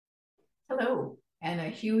Hello, and a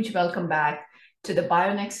huge welcome back to the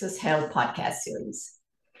BioNexus Health podcast series.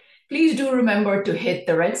 Please do remember to hit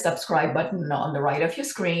the red subscribe button on the right of your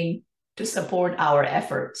screen to support our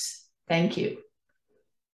efforts. Thank you.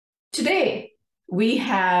 Today, we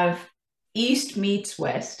have East meets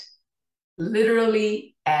West,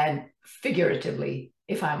 literally and figuratively,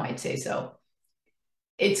 if I might say so.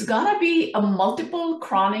 It's gonna be a multiple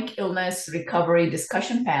chronic illness recovery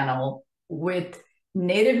discussion panel with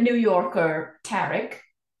native New Yorker Tarek.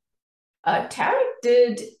 Tarek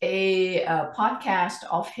did a podcast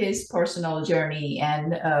of his personal journey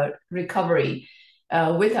and recovery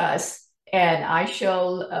with us. And I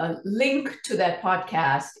shall link to that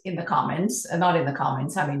podcast in the comments, not in the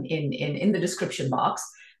comments, I mean, in the description box.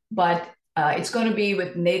 But it's going to be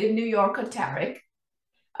with native New Yorker Tarek,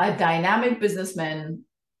 a dynamic businessman,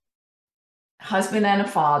 husband and a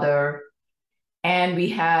father. And we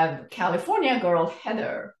have California girl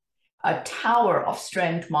Heather, a tower of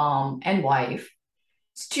strength mom and wife,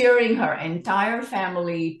 steering her entire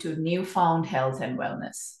family to newfound health and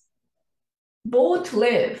wellness. Both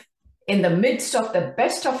live in the midst of the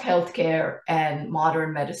best of healthcare and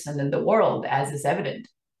modern medicine in the world, as is evident.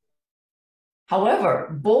 However,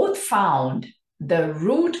 both found the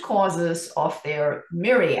root causes of their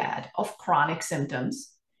myriad of chronic symptoms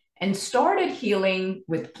and started healing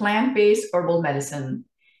with plant-based herbal medicine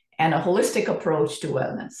and a holistic approach to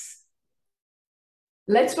wellness.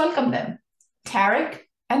 Let's welcome them, Tarek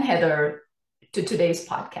and Heather, to today's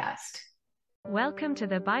podcast. Welcome to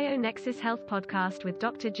the BioNexus Health Podcast with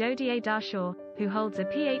Dr. Jodi A. Darshaw, who holds a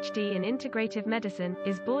PhD in integrative medicine,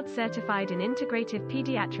 is board certified in integrative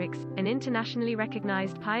pediatrics, an internationally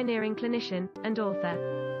recognized pioneering clinician, and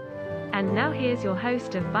author. And now here's your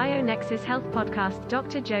host of BioNexus Health Podcast,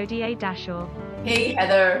 Dr. Jodi A. Darshaw. Hey,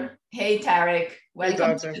 Heather. Hey, Tarek.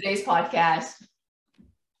 Welcome to today's podcast.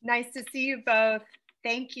 Nice to see you both.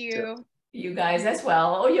 Thank you. You guys as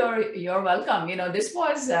well. Oh, you're welcome. You know, this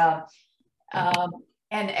was an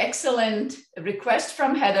excellent request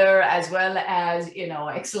from Heather, as well as,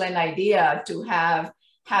 excellent idea to have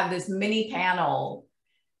this mini panel.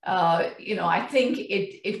 I think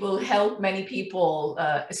it will help many people,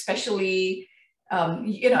 especially,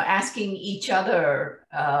 asking each other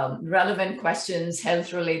relevant questions,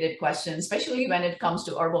 health-related questions, especially when it comes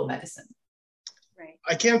to herbal medicine. Right.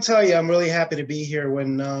 I can't tell you, I'm really happy to be here.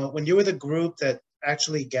 When you're with a group that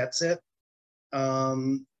actually gets it,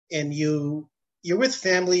 and you're with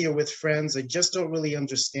family, you're with friends, they just don't really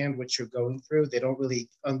understand what you're going through. They don't really,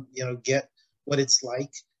 get what it's like,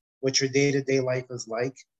 what your day-to-day life is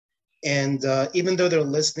like. And even though they're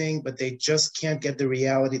listening, but they just can't get the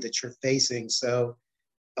reality that you're facing. So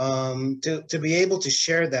to be able to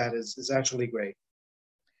share that is actually great.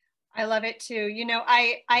 I love it too.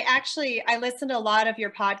 I listen to a lot of your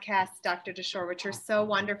podcasts, Dr. Darshaw, which are so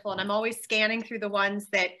wonderful. And I'm always scanning through the ones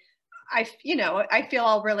that I feel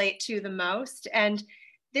I'll relate to the most. And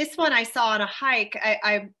this one I saw on a hike.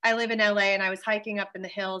 I live in LA, and I was hiking up in the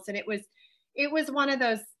hills, and it was one of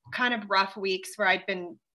those kind of rough weeks where I'd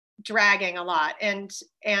been dragging a lot. And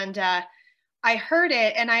I heard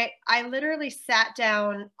it, and I literally sat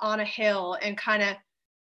down on a hill and kind of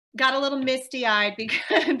got a little misty-eyed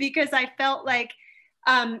because I felt like,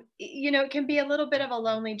 it can be a little bit of a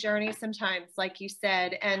lonely journey sometimes, like you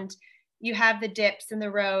said, and you have the dips in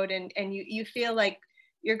the road, and you feel like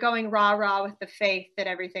you're going rah with the faith that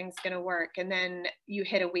everything's going to work. And then you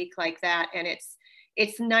hit a week like that. And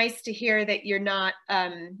it's nice to hear that you're not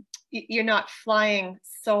flying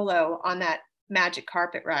solo on that magic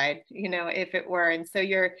carpet ride, if it were. And so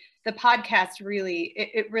the podcast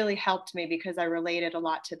really helped me, because I related a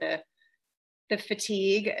lot to the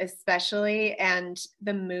fatigue, especially, and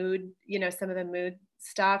the mood, some of the mood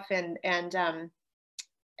stuff, and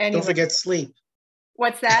anyway. Don't forget sleep.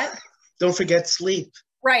 What's that? Don't forget sleep.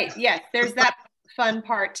 Right. Yes. There's that fun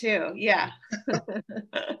part too. Yeah.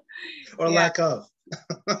 Or lack of.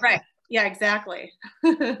 Right. Yeah, exactly.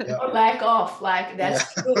 Yeah. Or lack of,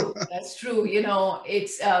 that's true. That's true.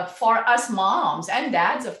 It's for us moms and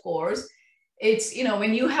dads, of course. It's,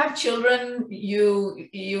 when you have children, you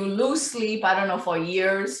lose sleep, I don't know, for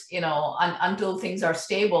years, until things are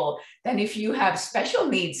stable. Then if you have special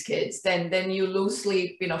needs kids, then you lose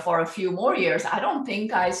sleep, for a few more years. I don't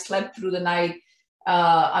think I slept through the night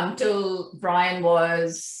until Brian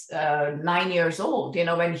was 9 years old,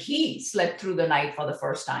 when he slept through the night for the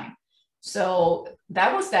first time. So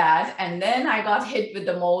that was that. And then I got hit with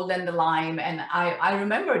the mold and the Lyme. And I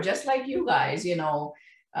remember, just like you guys, there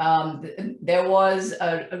was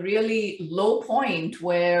a really low point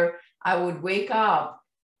where I would wake up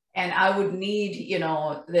and I would need,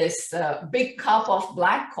 this big cup of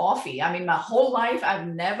black coffee. I mean, my whole life, I've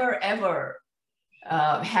never, ever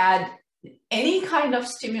had any kind of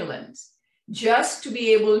stimulants just to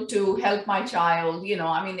be able to help my child.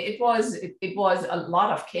 I mean, it was a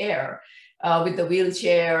lot of care with the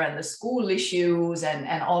wheelchair and the school issues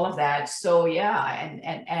and all of that. So yeah,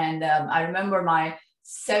 and I remember my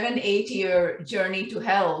 7-8 year journey to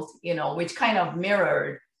health, which kind of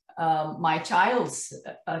mirrored my child's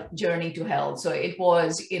journey to health. So it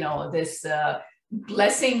was, this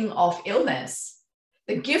blessing of illness,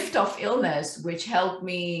 the gift of illness, which helped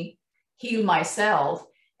me heal myself.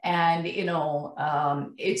 And,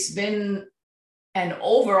 it's been an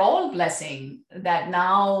overall blessing that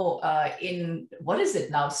now in, what is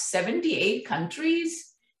it now, 78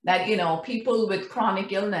 countries, that, people with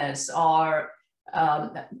chronic illness are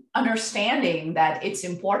understanding that it's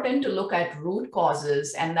important to look at root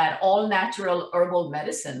causes, and that all natural herbal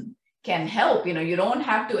medicine can help. You don't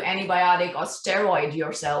have to antibiotic or steroid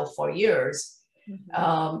yourself for years.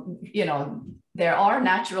 There are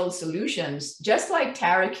natural solutions, just like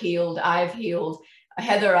Tarek healed, I've healed.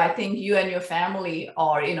 Heather, I think you and your family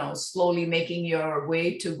are, slowly making your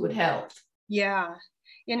way to good health. Yeah.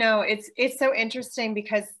 It's so interesting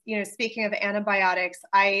because, speaking of antibiotics,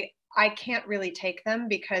 I can't really take them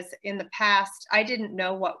because in the past, I didn't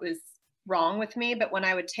know what was wrong with me, but when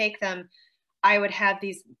I would take them, I would have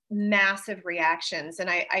these massive reactions, and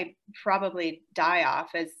I probably die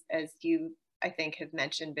off, as you, I think, have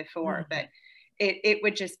mentioned before, but it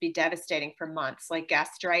would just be devastating for months, like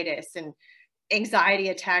gastritis and anxiety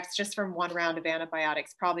attacks just from one round of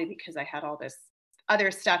antibiotics, probably because I had all this other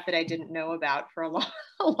stuff that I didn't know about for a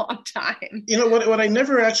long time. What I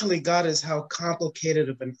never actually got is how complicated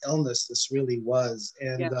of an illness this really was.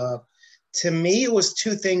 And to me, it was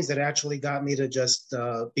two things that actually got me to just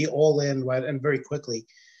be all in right and very quickly.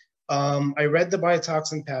 I read The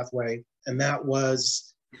Biotoxin Pathway, and that was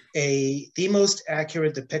the most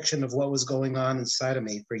accurate depiction of what was going on inside of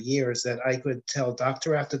me for years, that I could tell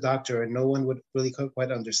doctor after doctor and no one would really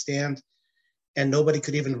quite understand, and nobody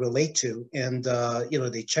could even relate to. And,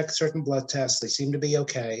 they check certain blood tests, they seem to be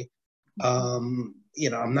okay. I'm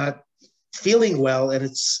not feeling well. And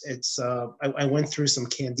I went through some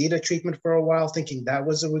candida treatment for a while, thinking that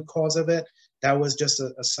was the root cause of it. That was just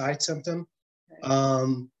a side symptom.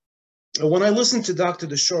 When I listened to Dr.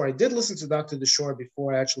 DeShore, I did listen to Dr. DeShore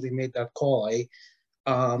before I actually made that call.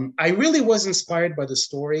 I really was inspired by the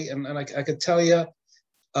story. And I could tell you,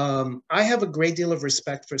 I have a great deal of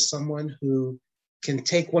respect for someone who can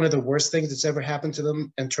take one of the worst things that's ever happened to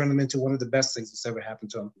them and turn them into one of the best things that's ever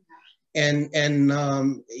happened to them.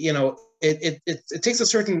 It takes a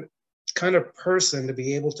certain kind of person to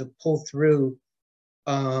be able to pull through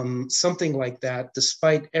something like that,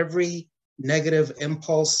 despite every negative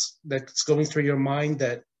impulse that's going through your mind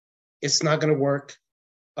that it's not going to work.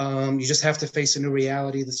 You just have to face a new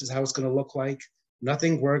reality. This is how it's going to look like.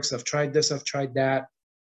 Nothing works. I've tried this, I've tried that.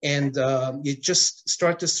 And you just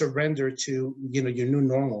start to surrender to, your new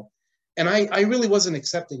normal. And I really wasn't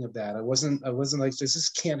accepting of that. I wasn't like, this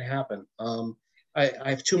can't happen. I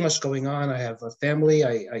have too much going on. I have a family.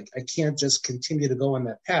 I can't just continue to go on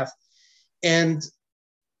that path. And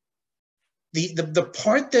the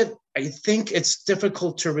part that I think it's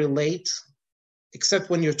difficult to relate, except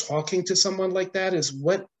when you're talking to someone like that, is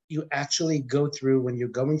what you actually go through when you're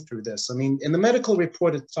going through this. I mean, in the medical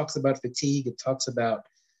report, it talks about fatigue, it talks about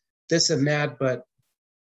this and that, but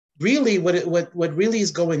really what really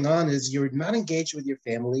is going on is you're not engaged with your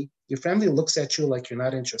family. Your family looks at you like you're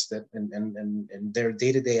not interested in their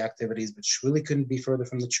day-to-day activities, which really couldn't be further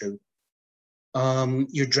from the truth.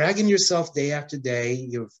 You're dragging yourself day after day.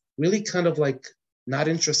 You're really kind of like not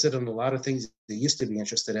interested in a lot of things you used to be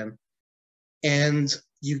interested in. And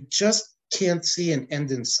you just can't see an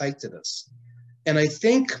end in sight to this. And I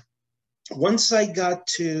think once I got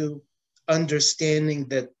to understanding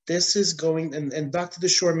that this is going, and Dr.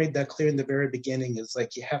 DeShore made that clear in the very beginning, is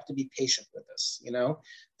like, you have to be patient with this,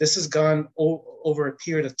 this has gone over a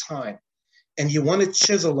period of time, and you want to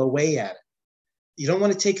chisel away at it. You don't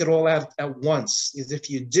want to take it all out at once. As if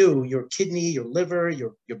you do, your kidney, your liver,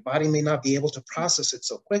 your body may not be able to process it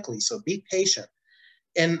so quickly. So be patient.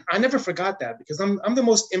 And I never forgot that, because I'm the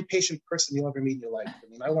most impatient person you'll ever meet in your life. I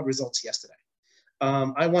mean, I want results yesterday.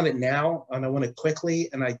 I want it now, and I want it quickly.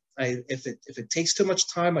 And if it takes too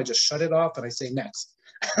much time, I just shut it off and I say next.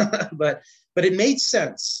 but it made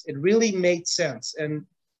sense. It really made sense.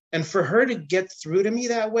 And for her to get through to me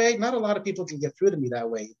that way, not a lot of people can get through to me that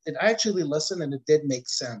way. I actually listened, and it did make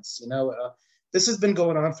sense. This has been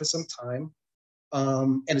going on for some time,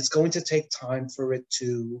 and it's going to take time for it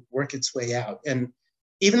to work its way out. And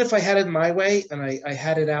even if I had it my way and I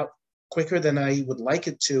had it out quicker than I would like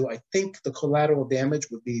it to, I think the collateral damage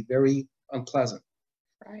would be very unpleasant.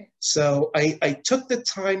 Right. So I took the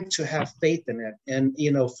time to have faith in it. And,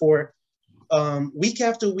 for week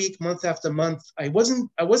after week, month after month, I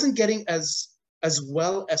wasn't getting as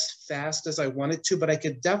well as fast as I wanted to, but I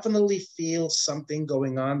could definitely feel something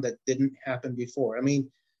going on that didn't happen before. I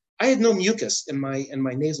mean, I had no mucus in my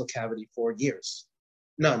nasal cavity for years,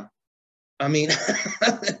 none. I mean,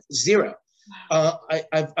 zero.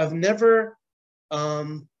 I've never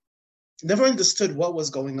understood what was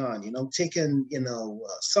going on. Taking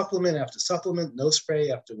supplement after supplement, nose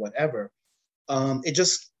spray after whatever. It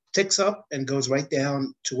just ticks up and goes right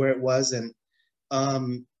down to where it was. And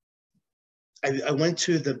I went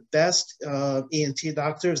to the best ENT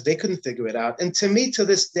doctors. They couldn't figure it out. And to me, to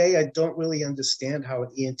this day, I don't really understand how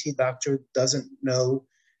an ENT doctor doesn't know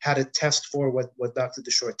how to test for what Dr.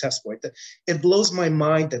 DeShore tests for. It blows my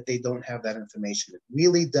mind that they don't have that information. It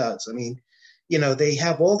really does. I mean, they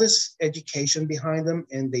have all this education behind them,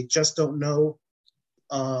 and they just don't know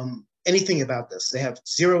anything about this. They have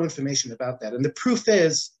zero information about that. And the proof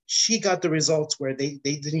is she got the results where they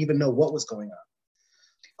didn't even know what was going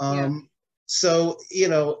on. So,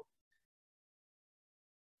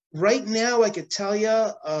 right now I could tell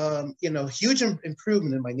you, huge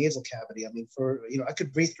improvement in my nasal cavity. I mean, I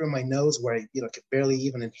could breathe through my nose where I, could barely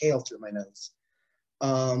even inhale through my nose.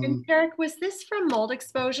 And Tarek, was this from mold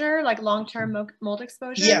exposure, like long-term mold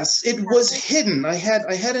exposure? Yes, it was hidden. I had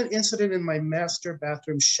an incident in my master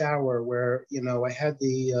bathroom shower where, I had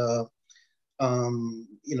the,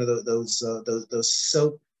 those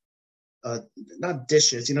soap, not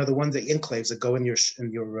dishes, the ones, the enclaves that go in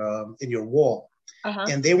your wall. Uh-huh.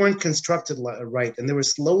 And they weren't constructed right, and they were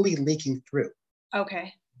slowly leaking through.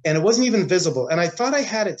 Okay. And it wasn't even visible. And I thought I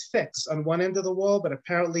had it fixed on one end of the wall, but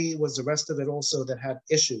apparently it was the rest of it also that had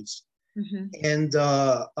issues. Mm-hmm. And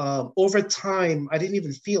over time, I didn't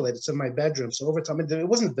even feel it. It's in my bedroom. So over time, it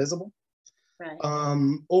wasn't visible. Right.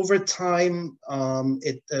 Over time,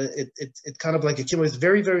 it kind of like it was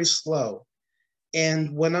very, very slow.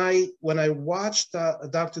 And when I watched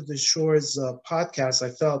Dr. DeShore's podcast, I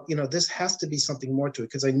felt, this has to be something more to it,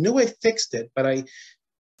 because I knew I fixed it, but I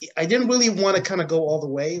didn't really want to kind of go all the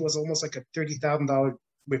way. It was almost like a $30,000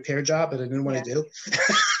 repair job that I didn't want to do.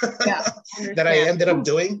 That I ended up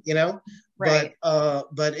doing, Right.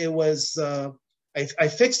 But it was, I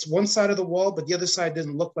fixed one side of the wall, but the other side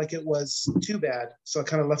didn't look like it was too bad. So I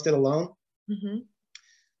kind of left it alone. Mm-hmm.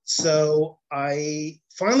 So I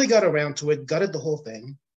finally got around to it, gutted the whole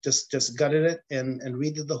thing, just gutted it and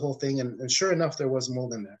redid the whole thing. And sure enough, there was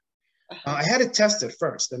mold in there. I had it tested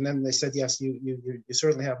first, and then they said, yes, you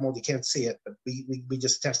certainly have mold. You can't see it, but we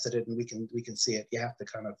just tested it, and we can see it. You have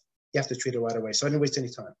to treat it right away. So I didn't waste any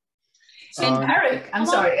time. And Tarek, I'm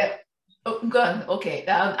sorry. Go on. Okay.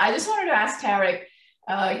 I just wanted to ask Tarek,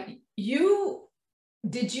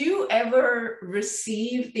 did you ever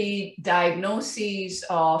receive the diagnoses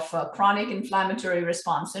of chronic inflammatory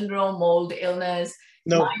response syndrome, mold illness,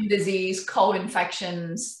 No. Lyme disease,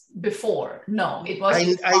 co-infections before? No, it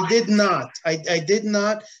wasn't. I did not. I did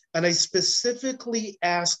not. And I specifically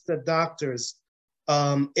asked the doctors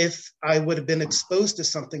if I would have been exposed to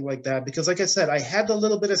something like that. Because like I said, I had a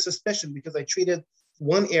little bit of suspicion because I treated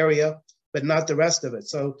one area, but not the rest of it.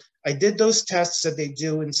 So I did those tests that they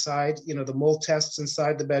do inside, the mold tests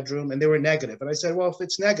inside the bedroom, and they were negative. And I said, well, if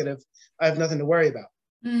it's negative, I have nothing to worry about.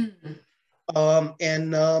 Mm-hmm.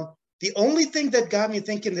 The only thing that got me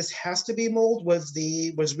thinking this has to be mold was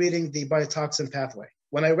reading the biotoxin pathway.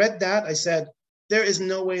 When I read that, I said, there is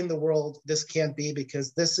no way in the world this can't be,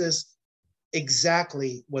 because this is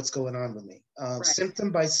exactly what's going on with me. Right.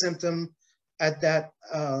 Symptom by symptom at that,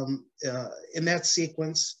 in that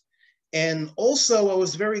sequence. And also I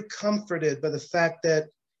was very comforted by the fact that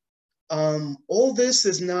all this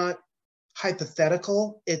is not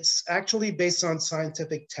hypothetical. It's actually based on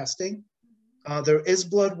scientific testing. There is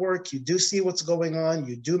blood work. You do see what's going on.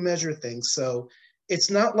 You do measure things. So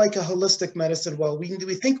it's not like a holistic medicine. Well, we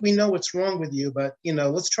think we know what's wrong with you, but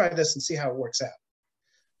let's try this and see how it works out.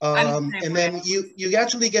 And then you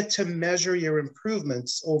actually get to measure your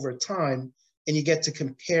improvements over time, and you get to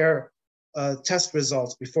compare test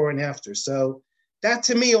results before and after. So that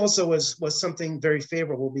to me also was something very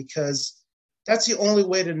favorable, because that's the only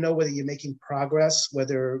way to know whether you're making progress,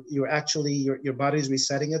 whether you're actually, your body's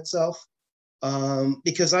resetting itself.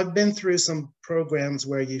 Because I've been through some programs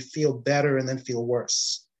where you feel better and then feel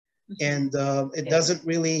worse. And it doesn't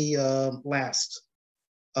really last.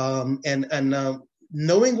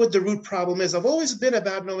 knowing what the root problem is. I've always been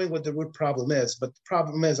about knowing what the root problem is, but the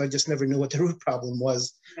problem is I just never knew what the root problem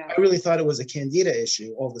was. Yeah. I really thought it was a candida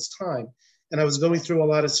issue all this time. And I was going through a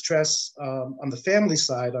lot of stress on the family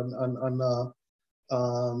side, on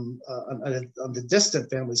the distant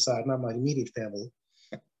family side, not my immediate family.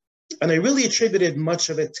 And I really attributed much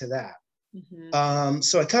of it to that. Mm-hmm.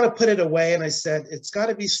 So I kind of put it away and I said, it's got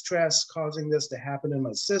to be stress causing this to happen in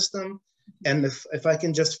my system. And if I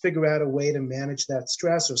can just figure out a way to manage that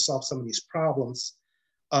stress or solve some of these problems,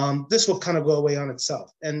 this will kind of go away on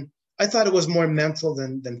itself. And I thought it was more mental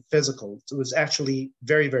than physical. It was actually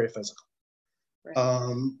very, very physical. Right.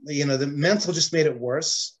 You know, the mental just made it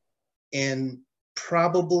worse and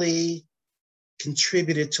probably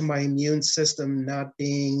contributed to my immune system not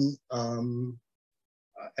being,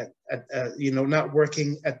 you know, not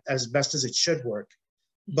working as best as it should work.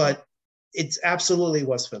 But it absolutely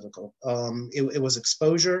was physical. It was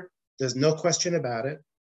exposure. There's no question about it.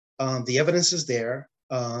 The evidence is there,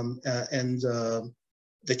 and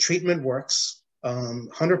the treatment works.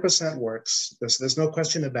 100% works. There's no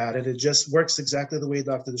question about it. It just works exactly the way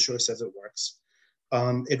Dr. DeShore says it works.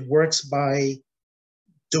 It works by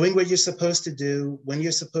doing what you're supposed to do when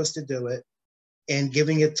you're supposed to do it, and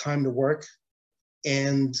giving it time to work,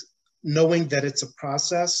 and knowing that it's a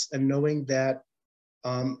process, and knowing that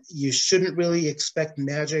you shouldn't really expect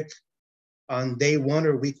magic on day one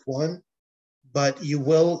or week one, but you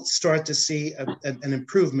will start to see an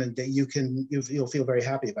improvement that you'll feel very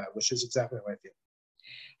happy about, which is exactly how I feel.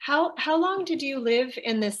 How long did you live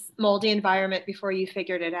in this moldy environment before you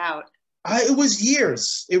figured it out? It was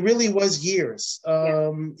years. It really was years.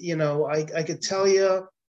 You know, I could tell you,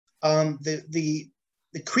 the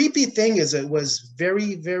creepy thing is it was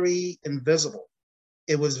very, very invisible.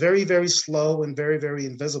 It was very, very slow and very, very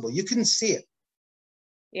invisible. You couldn't see it.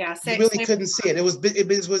 Yeah, you really couldn't see it. It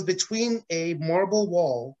was between a marble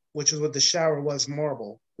wall, which is what the shower was,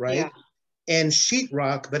 marble, right? Yeah. And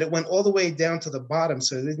sheetrock, but it went all the way down to the bottom,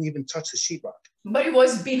 so it didn't even touch the sheetrock. But it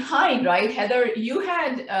was behind, right, Heather? You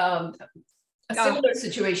had a similar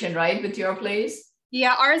situation, right, with your place?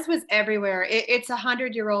 Yeah, ours was everywhere. It's a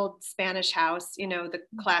 100-year-old Spanish house, you know, the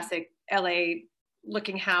classic LA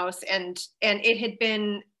looking house. And it had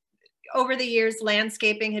been, over the years,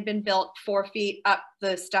 landscaping had been built 4 feet up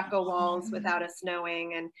the stucco walls without us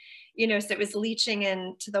knowing. And, you know, so it was leaching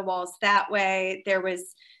into the walls that way.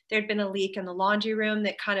 There'd been a leak in the laundry room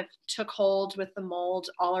that kind of took hold with the mold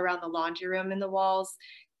all around the laundry room and the walls.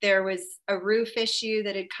 There was a roof issue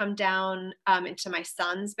that had come down into my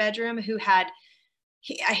son's bedroom, who had,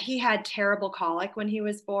 he had terrible colic when he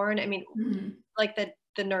was born. I mean, like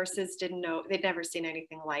the nurses didn't know, they'd never seen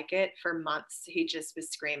anything like it for months. He just was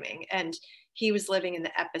screaming, and he was living in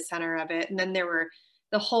the epicenter of it. And then there were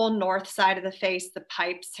the whole north side of the face, the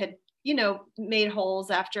pipes had, you know, made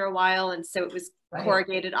holes after a while. And so it was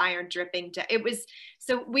corrugated iron dripping. It was,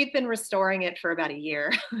 so we've been restoring it for about a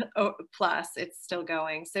year plus. It's still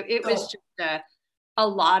going. So it was just a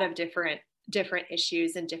lot of different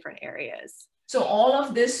issues in different areas. So all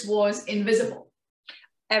of this was invisible.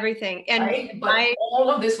 Everything. And right? But all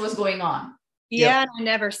of this was going on. Yeah. Yep. I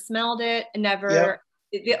never smelled it. Never.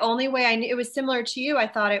 Yep. The only way I knew, it was similar to you. I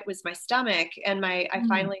thought it was my stomach, and I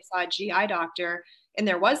finally saw a GI doctor, and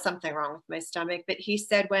there was something wrong with my stomach. But he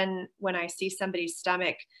said, when I see somebody's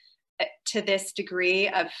stomach to this degree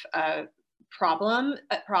of problems,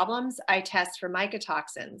 I test for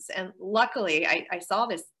mycotoxins. And luckily I saw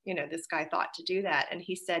this, you know, this guy thought to do that. And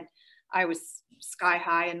he said, I was sky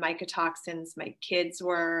high in mycotoxins, my kids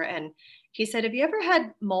were. And he said, have you ever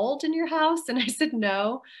had mold in your house? And I said,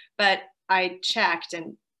 no, but I checked,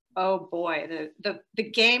 and oh boy, the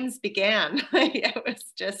games began. It was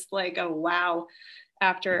just like, oh, wow,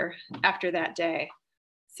 after that day.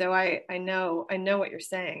 So I know what you're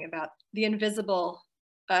saying about the invisible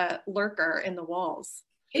lurker in the walls.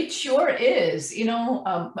 It sure is. You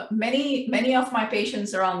know, many of my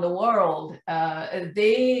patients around the world,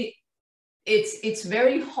 it's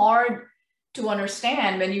very hard to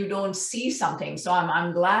understand when you don't see something. So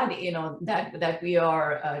I'm glad, you know, that we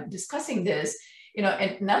are discussing this. You know,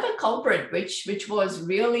 another culprit which was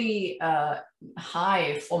really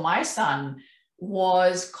high for my son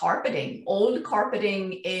was carpeting, old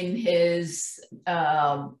carpeting in his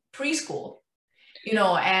preschool. You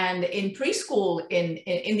know, and in preschool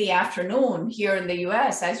in the afternoon here in the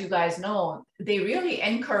US, as you guys know, they really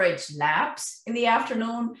encourage naps in the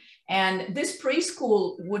afternoon. And this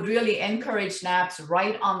preschool would really encourage naps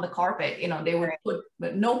right on the carpet. You know, they would put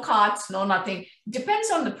no cots, no nothing.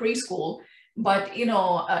 Depends on the preschool. But, you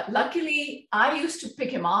know, luckily I used to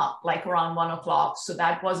pick him up like around 1 o'clock. So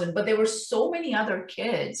that wasn't, but there were so many other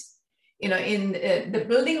kids, the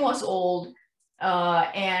building was old.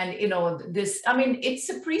 And I mean, it's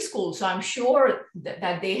a preschool, so I'm sure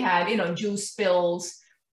that they had, juice spills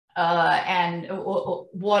and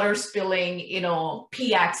water spilling,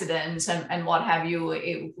 pee accidents and what have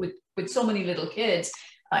you, with so many little kids.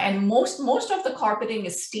 And most of the carpeting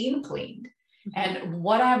is steam cleaned. And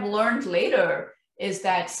what I've learned later is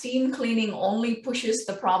that steam cleaning only pushes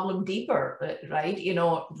the problem deeper, right?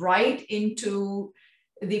 Right into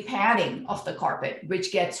the padding of the carpet,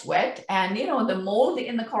 which gets wet. And, the mold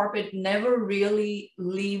in the carpet never really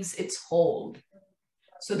leaves its hold.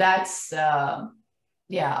 So that's, so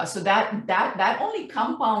that only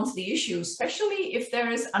compounds the issue, especially if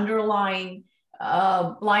there is underlying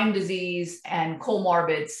Lyme disease and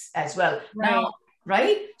comorbids as well. Right. Now,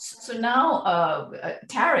 right? So now,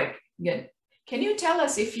 Tarek, can you tell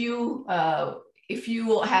us if you had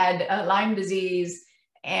Lyme disease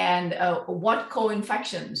and what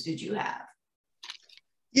co-infections did you have?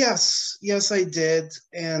 Yes, I did.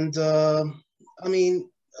 And I mean,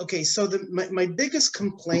 okay, so my biggest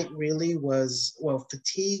complaint really was, well,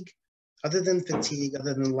 fatigue, other than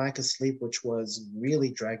lack of sleep, which was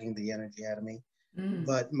really dragging the energy out of me.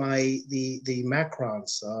 But the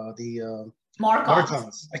macrons,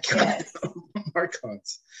 Marcons. I can't. Yes.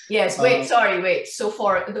 Marcons. Yes. Wait. So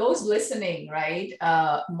for those listening, right,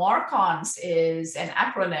 Marcons is an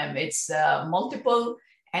acronym. It's multiple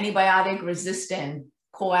antibiotic resistant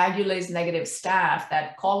coagulase negative staph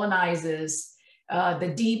that colonizes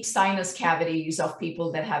the deep sinus cavities of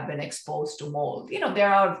people that have been exposed to mold.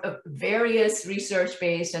 There are various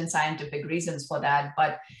research-based and scientific reasons for that,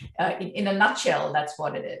 but in a nutshell, that's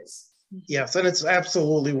what it is. Yes, and it's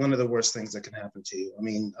absolutely one of the worst things that can happen to you. I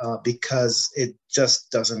mean, because it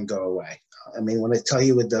just doesn't go away. I mean, when I tell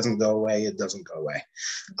you it doesn't go away, it doesn't go away.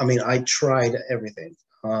 I mean, I tried everything.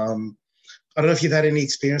 I don't know if you've had any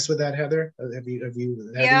experience with that, Heather. Have you had any?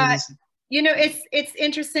 It's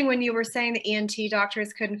interesting when you were saying the ENT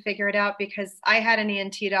doctors couldn't figure it out, because I had an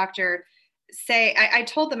ENT doctor say, I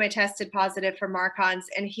told them I tested positive for Marcons,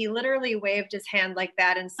 and he literally waved his hand like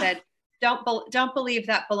that and said, Don't believe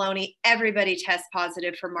that baloney. Everybody tests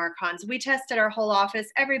positive for Marcons. We tested our whole office.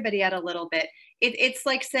 Everybody had a little bit. It's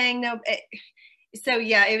like saying no. So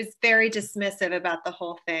yeah, it was very dismissive about the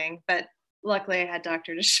whole thing. But luckily, I had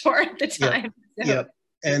Dr. DeShore at the time. Yeah.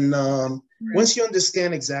 And once you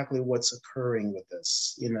understand exactly what's occurring with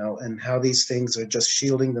this, and how these things are just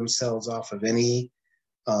shielding themselves off of any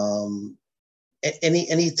type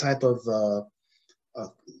of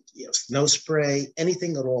snow spray,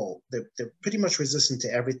 anything at all. They're pretty much resistant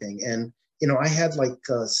to everything. And, I had like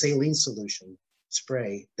saline solution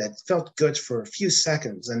spray that felt good for a few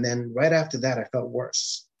seconds. And then right after that, I felt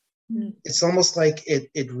worse. It's almost like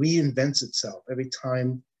it reinvents itself every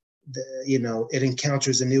time, it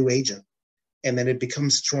encounters a new agent, and then it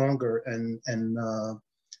becomes stronger and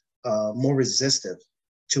more resistive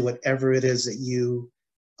to whatever it is that you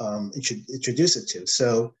introduce it to.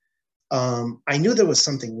 So I knew there was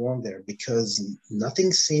something wrong there, because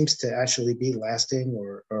nothing seems to actually be lasting,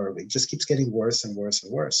 or it just keeps getting worse and worse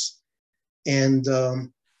and worse. And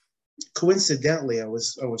coincidentally, I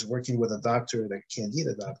was working with a doctor, the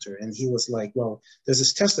Candida doctor, and he was like, well, there's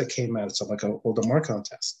this test that came out. It's like a Marcon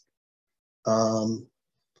test.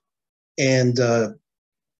 And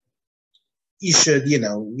you should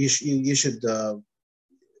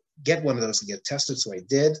get one of those to get tested. So I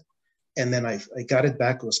did. And then I got it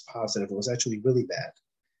back. It was positive. It was actually really bad.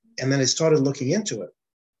 And then I started looking into it.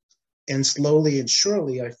 And slowly and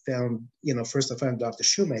surely I found, first I found Dr.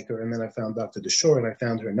 Shoemaker, and then I found Dr. DeShore, and I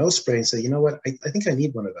found her nose spray and said, you know what, I think I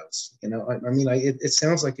need one of those. It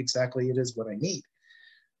sounds like exactly it is what I need.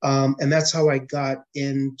 And that's how I got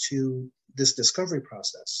into this discovery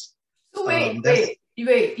process. So wait,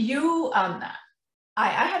 you, I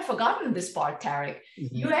had forgotten this part, Tarek.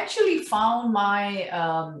 Mm-hmm. You actually found my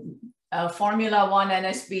Formula One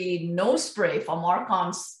NSB nose spray for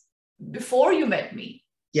Marcons before you met me.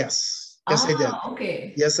 Yes, I did.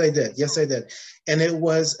 Okay. Yes, I did. And it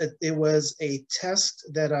was a test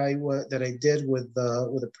that I did with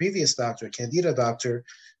a previous doctor, a Candida doctor,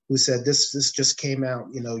 who said this just came out.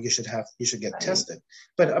 You should get tested.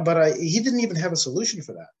 But he didn't even have a solution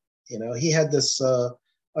for that. He had this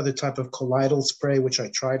other type of colloidal spray, which I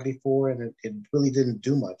tried before, and it really didn't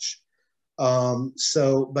do much.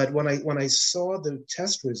 But when I saw the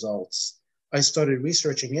test results, I started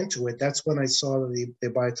researching into it. That's when I saw the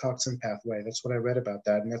biotoxin pathway. That's when I read about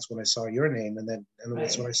that, and that's when I saw your name, and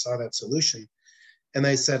that's when I saw that solution. And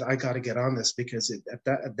I said, I got to get on this, because at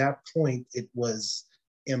that point it was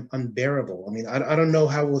unbearable. I mean, I don't know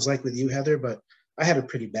how it was like with you, Heather, but I had it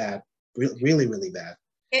pretty bad, really, really bad.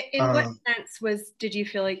 In what sense did you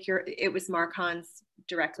feel like it was MARCoNS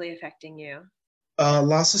directly affecting you?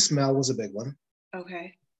 Loss of smell was a big one.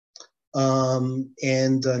 Okay.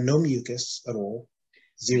 And no mucus at all,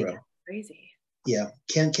 zero. That's crazy. Yeah,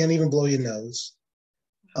 can't even blow your nose.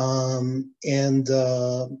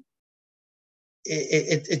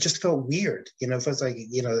 It just felt weird, you know. It was like,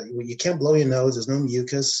 you know, you can't blow your nose. There's no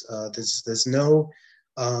mucus. There's no,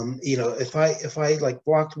 you know, if I like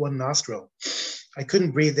blocked one nostril, I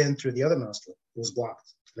couldn't breathe in through the other nostril. It was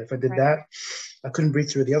blocked. And if I did that, I couldn't breathe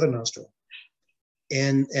through the other nostril.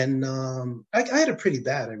 And I had it pretty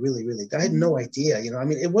bad. I really, I had no idea, you know. I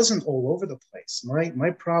mean, it wasn't all over the place.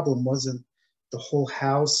 My problem wasn't the whole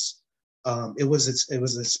house. It was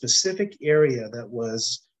a specific area that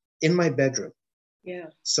was in my bedroom. Yeah.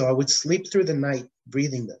 So I would sleep through the night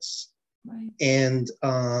breathing this. Right. And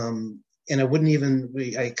I wouldn't even,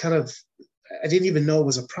 I didn't even know it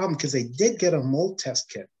was a problem, because they did get a mold test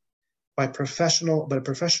kit by a professional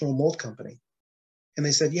mold company. And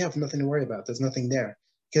they said, you have nothing to worry about. There's nothing there.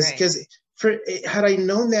 Because had I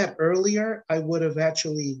known that earlier, I would have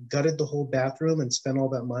actually gutted the whole bathroom and spent all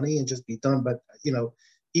that money and just be done. But, you know,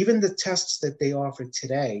 even the tests that they offer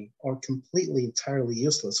today are completely, entirely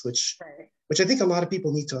useless, which I think a lot of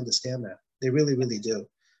people need to understand that. They really, do.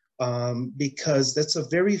 Because that's a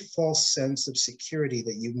very false sense of security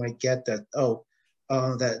that you might get that,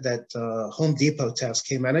 that Home Depot test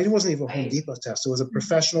came out. And it wasn't even a Home Depot test. It was a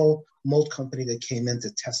professional mold company that came in to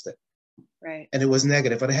test it. Right. And it was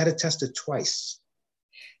negative, but I had it tested twice.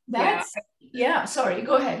 Sorry,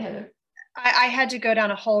 go ahead, Heather. I had to go down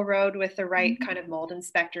a whole road with the right kind of mold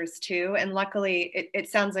inspectors too. And luckily it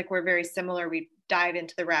sounds like we're very similar. We dive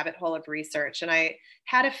into the rabbit hole of research. And I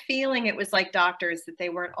had a feeling it was like doctors, that they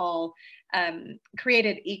weren't all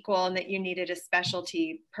created equal, and that you needed a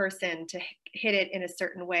specialty person to hit it in a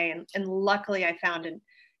certain way. And luckily I found an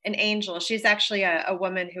angel. She's actually a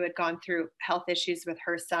woman who had gone through health issues with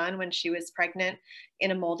her son when she was pregnant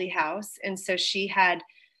in a moldy house. And so she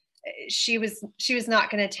was not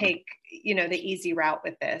going to take, you know, the easy route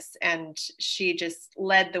with this. And she just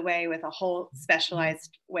led the way with a whole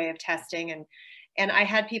specialized way of testing. And I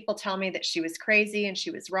had people tell me that she was crazy and she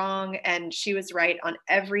was wrong. And she was right on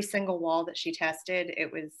every single wall that she tested.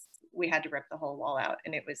 We had to rip the whole wall out,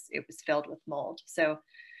 and it was filled with mold. So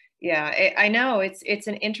yeah, I know it's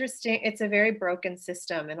a very broken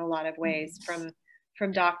system in a lot of ways,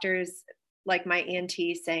 from doctors like my ENT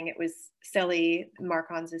saying it was silly,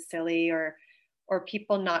 MARCoNS is silly, or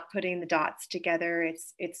people not putting the dots together.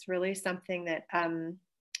 It's really something that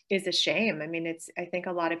is a shame. I mean, I think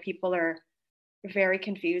a lot of people are very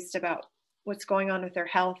confused about what's going on with their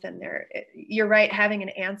health, and you're right, having an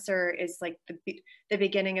answer is like the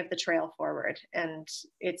beginning of the trail forward, and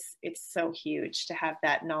it's so huge to have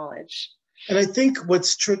that knowledge. And I think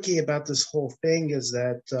what's tricky about this whole thing is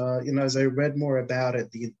that you know, as I read more about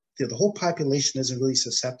it, the whole population isn't really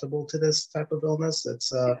susceptible to this type of illness.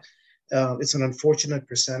 It's an unfortunate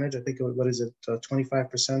percentage. I think, what is it, 25%,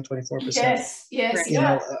 24%? Yes, you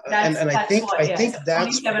know, and I think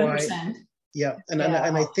that's 27%. Why. Yeah, and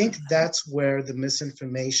I think that's where the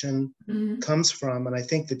misinformation comes from, and I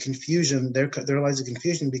think the confusion there lies a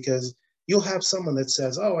confusion, because you'll have someone that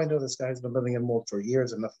says, "Oh, I know this guy's been living in mold for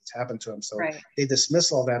years and nothing's happened to him," so they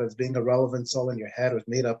dismiss all that as being irrelevant. It's all in your head, or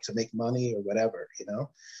made up to make money or whatever, you know.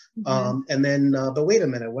 And then, but wait a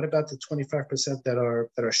minute, what about the 25% that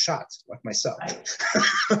are shot, like myself?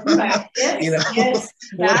 Right. Yes, you know, yes,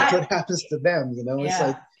 what happens to them? You know,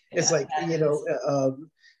 it's like you know.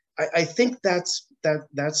 I think that's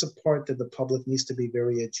a part that the public needs to be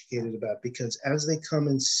very educated about, because as they come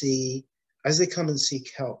and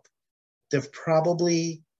seek help, they've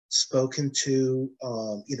probably spoken to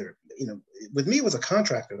either, you know, with me it was a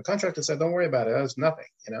contractor. The contractor said, "Don't worry about it. That was nothing,"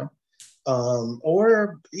 you know,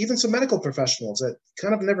 or even some medical professionals that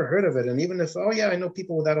kind of never heard of it. And even if, oh yeah, I know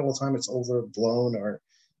people with that all the time, it's overblown or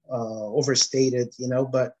overstated, you know,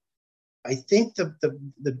 but I think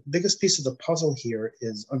the biggest piece of the puzzle here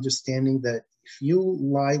is understanding that if you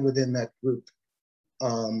lie within that group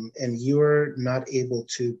and you're not able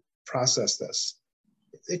to process this,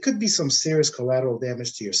 it could be some serious collateral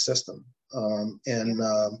damage to your system.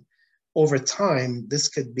 Over time, this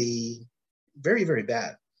could be very, very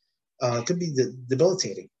bad. It could be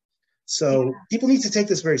debilitating. So people need to take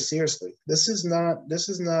this very seriously. This is not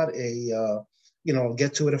a you know, I'll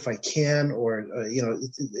get to it if I can, or you know,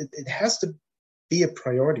 it has to be a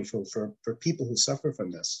priority for people who suffer from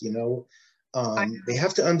this. You know, they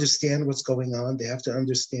have to understand what's going on. They have to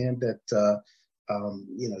understand that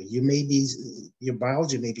you know, your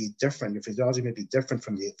biology may be different, your physiology may be different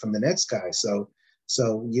from the next guy. So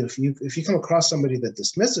So if you come across somebody that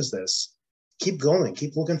dismisses this, keep going,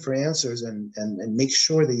 keep looking for answers, and make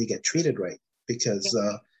sure that you get treated right, because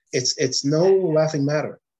it's no laughing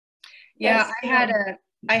matter. Yeah, Yes.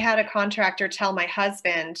 I had a contractor tell my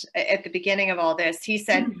husband at the beginning of all this. He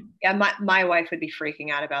said, "Yeah, my wife would be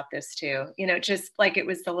freaking out about this too." You know, just like it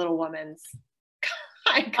was the little woman's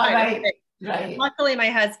kind of thing. Right. Luckily, my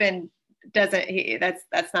husband doesn't.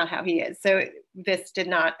 That's not how he is. So this did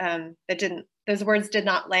not. Those words did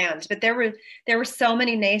not land. But there were so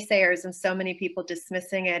many naysayers and so many people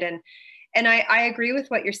dismissing it. And I agree with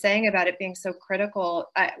what you're saying about it being so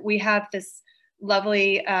critical. We have this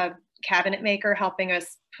lovely cabinet maker helping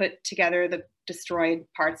us put together the destroyed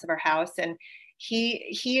parts of our house, and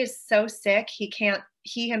he is so sick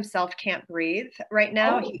he himself can't breathe right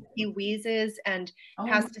now. He wheezes and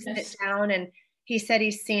has to sit down, and he said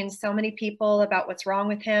he's seen so many people about what's wrong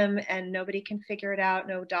with him and nobody can figure it out,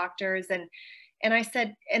 no doctors. And I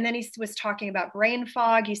said, and then he was talking about brain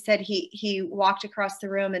fog. He said he walked across the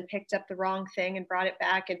room and picked up the wrong thing and brought it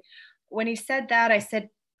back. And when he said that, I said,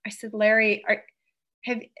 Larry,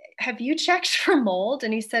 have you checked for mold?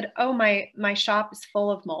 And he said, oh, my shop is full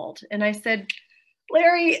of mold. And I said,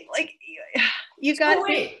 Larry, like, you got to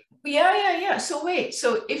wait. Yeah. So wait,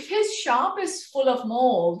 so if his shop is full of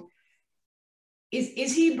mold,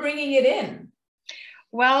 is he bringing it in?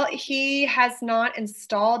 Well, he has not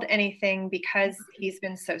installed anything because he's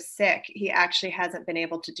been so sick. He actually hasn't been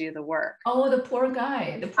able to do the work. Oh, the poor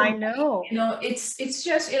guy. I know. You know, it's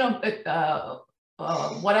just, you know,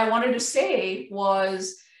 what I wanted to say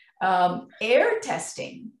was air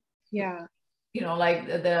testing. Yeah. You know, like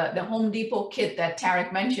the Home Depot kit that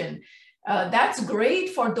Tarek mentioned. That's great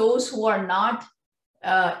for those who are not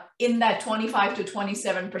in that 25 to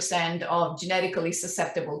 27% of genetically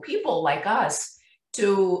susceptible people like us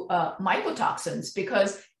to mycotoxins,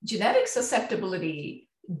 because genetic susceptibility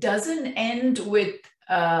doesn't end with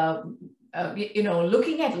you know,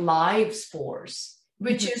 looking at live spores,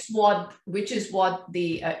 which is what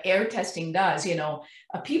the air testing does. You know,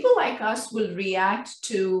 people like us will react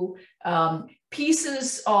to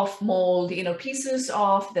pieces of mold, you know, pieces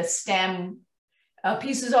of the stem,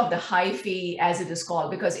 pieces of the hyphae, as it is called,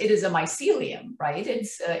 because it is a mycelium, right?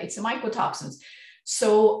 It's a mycotoxins.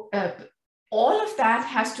 So all of that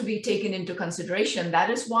has to be taken into consideration. That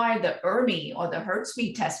is why the ERMI or the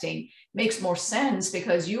Hertzsmead testing makes more sense,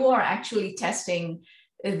 because you are actually testing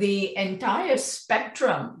the entire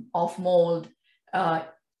spectrum of mold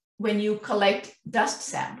when you collect dust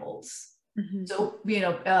samples. Mm-hmm. So, you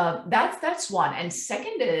know, that's one. And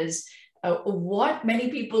second is what many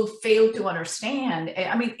people fail to understand.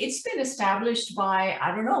 I mean, it's been established by,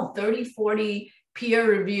 I don't know, 30, 40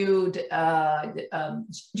 peer-reviewed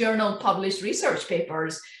journal published research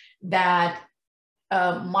papers that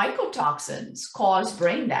mycotoxins cause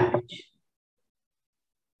brain damage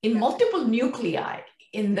in multiple nuclei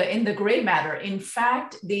in the gray matter. In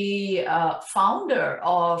fact, the founder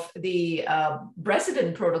of the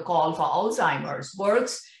Breceden protocol for Alzheimer's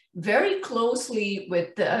works very closely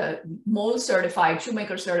with mold certified,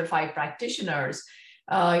 Shoemaker certified practitioners,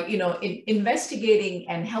 you know, in investigating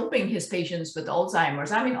and helping his patients with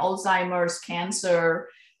Alzheimer's. I mean, Alzheimer's, cancer,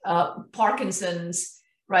 Parkinson's,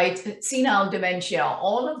 right? Senile dementia,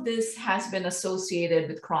 all of this has been associated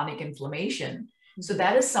with chronic inflammation. So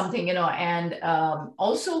that is something, you know, and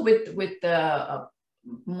also with the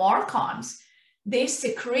Marcons, they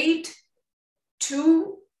secrete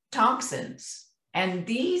two toxins, and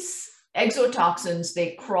these exotoxins,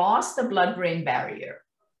 they cross the blood-brain barrier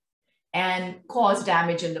and cause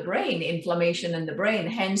damage in the brain, inflammation in the brain.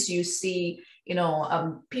 Hence, you see, you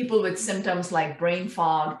know, people with symptoms like brain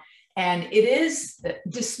fog, and it is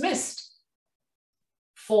dismissed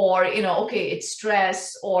for, you know, okay, it's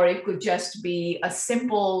stress, or it could just be a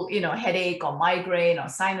simple, you know, headache or migraine or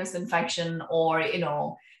sinus infection, or, you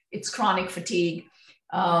know, it's chronic fatigue.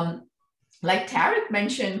 Like Tarek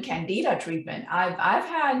mentioned, Candida treatment. I've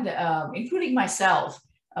had, including myself,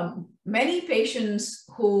 many patients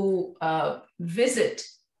who visit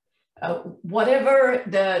whatever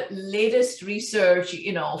the latest research,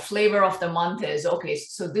 you know, flavor of the month is. Okay,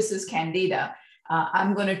 so this is Candida.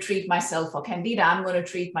 I'm going to treat myself for Candida. I'm going to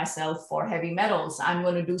treat myself for heavy metals. I'm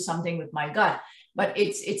going to do something with my gut. But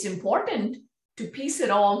it's important to piece it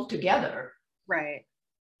all together. Right.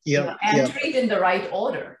 Yeah. And treat in the right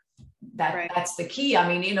order. Right. That's the key. I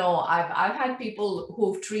mean, you know, I've had people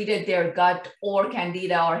who've treated their gut or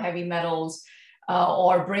Candida or heavy metals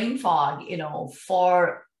or brain fog, you know,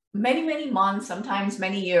 for many, many months, sometimes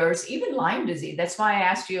many years, even Lyme disease. That's why I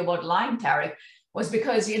asked you about Lyme, Tarek, was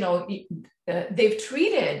because, you know, they've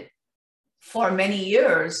treated for many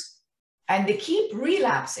years and they keep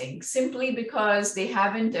relapsing simply because they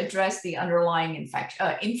haven't addressed the underlying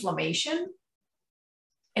inflammation,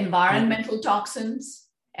 environmental toxins,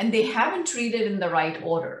 and they haven't treated in the right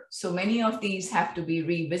order. So many of these have to be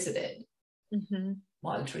revisited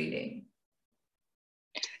while treating.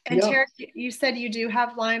 And Tarek, you said you do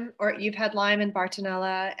have Lyme, or you've had Lyme and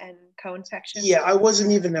Bartonella and co-infection? Yeah, I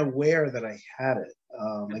wasn't even aware that I had it.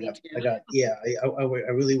 I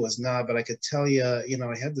really was not, but I could tell you, you know,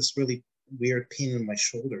 I had this really weird pain in my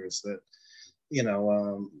shoulders that, you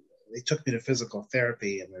know, they took me to physical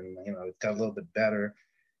therapy, and then, you know, it got a little bit better.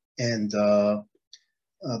 And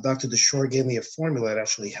Dr. DeShore gave me a formula that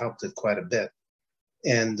actually helped it quite a bit.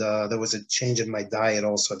 And there was a change in my diet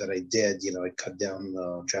also that I did. You know, I cut down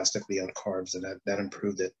drastically on carbs, and that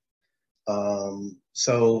improved it.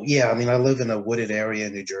 So yeah, I mean, I live in a wooded area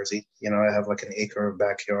in New Jersey. You know, I have like an acre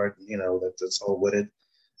backyard, you know, that's all wooded.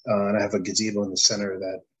 And I have a gazebo in the center of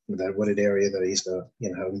that wooded area that I used to,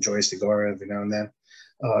 you know, enjoy to go around every now and then.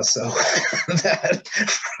 So that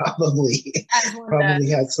probably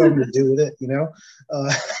had something to do with it, you know.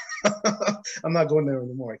 I'm not going there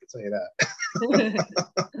anymore, I can tell you that.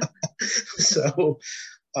 So,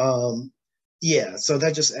 yeah, so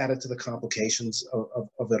that just added to the complications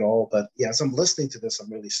of it all. But yes, I'm listening to this,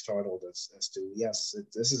 I'm really startled as to, yes,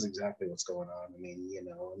 this is exactly what's going on. I mean, you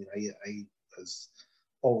know, I was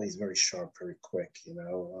always very sharp, very quick, you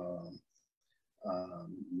know.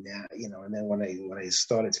 Now, you know, and then when I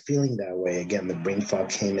started feeling that way again, the brain fog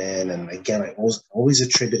came in, and again, I always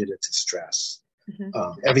attributed it to stress.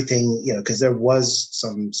 Everything, you know, because there was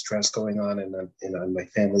some stress going on in my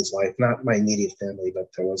family's life, not my immediate family,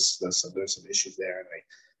 but there's some issues there, and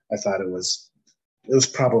I thought it was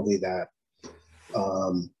probably that.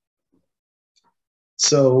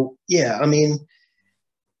 So yeah, I mean,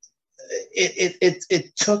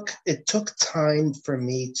 it took time for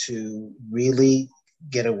me to really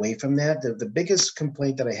get away from that. The biggest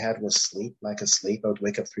complaint that I had was sleep, lack of sleep. I would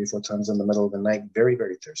wake up 3 or 4 times in the middle of the night, very,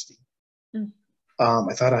 very thirsty.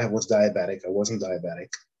 I thought I was diabetic. I wasn't diabetic,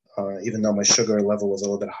 even though my sugar level was a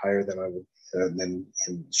little bit higher than I would than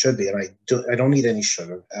it should be. And I don't eat any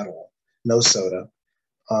sugar at all, no soda.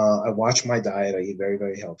 I watch my diet. I eat very,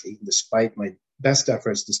 very healthy, despite my best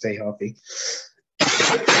efforts to stay healthy.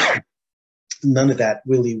 None of that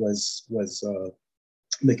really was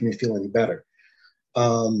making me feel any better.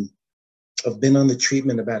 I've been on the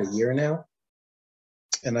treatment about a year now,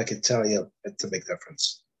 and I could tell you it's a big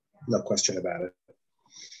difference. No question about it.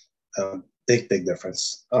 Big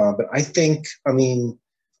difference. But I think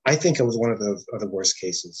it was one of the worst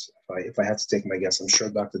cases. If I had to take my guess, I'm sure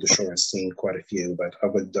Dr. DeShore has seen quite a few, but I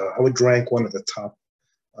would rank one at the top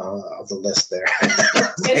of the list there.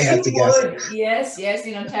 Yes,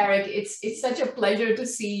 you know, Tarek, it's such a pleasure to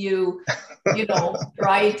see you, you know,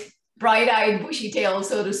 bright-eyed, bushy-tailed,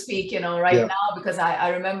 so to speak, you know, now, because I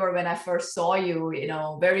remember when I first saw you, you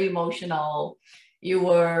know, very emotional. You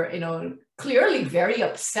were, you know, clearly very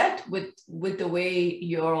upset with the way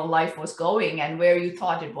your life was going and where you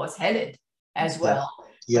thought it was headed as well.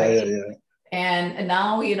 Yeah. And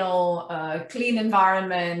now, you know, clean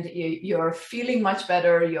environment, you're feeling much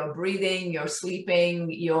better, you're breathing, you're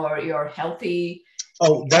sleeping, you're healthy.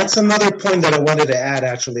 Oh, that's another point that I wanted to add,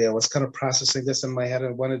 actually. I was kind of processing this in my head.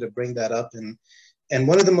 I wanted to bring that up. And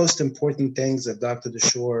one of the most important things that Dr.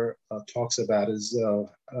 DeShore talks about is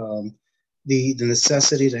the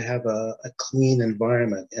necessity to have a clean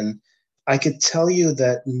environment. And I could tell you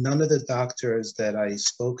that none of the doctors that I've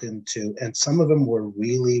spoken to, and some of them were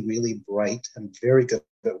really, really bright and very good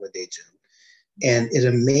at what they do. And it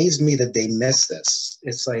amazed me that they miss this.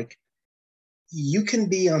 It's like, you can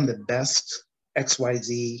be on the best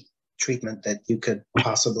XYZ treatment that you could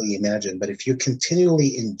possibly imagine, but if you're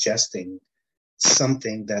continually ingesting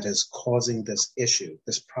something that is causing this issue,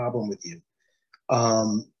 this problem with you,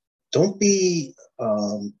 don't be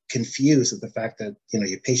confused at the fact that, you know,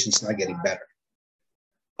 your patient's not getting better.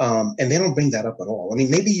 And they don't bring that up at all. I mean,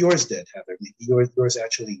 maybe yours did, Heather. Maybe yours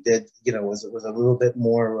actually did, you know, was a little bit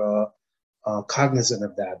more cognizant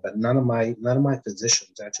of that. But none of my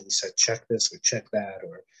physicians actually said, check this or check that.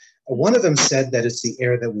 Or one of them said that it's the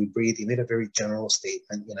air that we breathe. He made a very general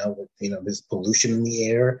statement, you know, that, there's pollution in the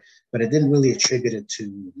air, but it didn't really attribute it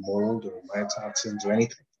to mold or mycotoxins or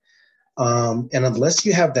anything. And unless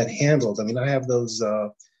you have that handled, I mean, I have those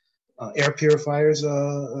air purifiers,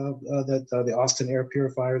 the Austin air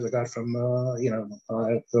purifiers I got from,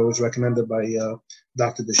 that was recommended by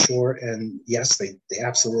Dr. DeShore. And yes, they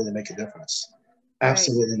absolutely make a difference.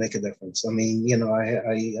 Absolutely make a difference. I mean, you know,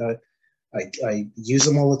 I use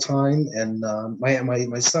them all the time. And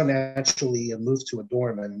my son actually moved to a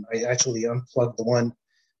dorm, and I actually unplugged the one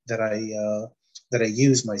that I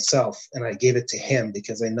use myself, and I gave it to him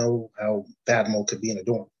because I know how bad mold could be in a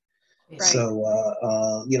dorm. Right. So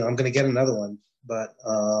I'm going to get another one, but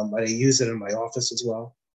I use it in my office as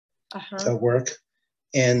well to work.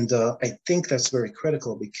 And I think that's very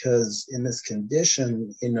critical because in this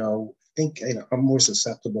condition, I'm more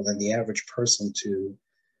susceptible than the average person to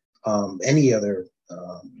any other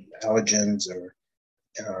allergens or,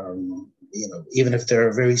 even if there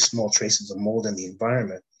are very small traces of mold in the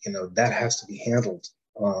environment, that has to be handled.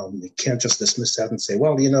 You can't just dismiss that and say,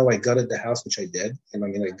 well, I gutted the house, which I did. I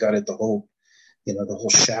gutted the whole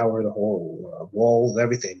shower, the whole walls,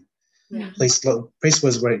 everything. Yeah. Place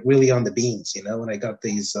was really on the beans, and I got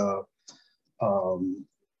these the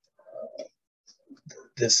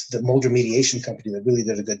mold remediation company that really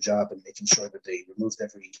did a good job in making sure that they removed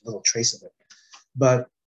every little trace of it. But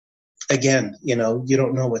again, you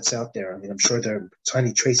don't know what's out there. I'm sure there are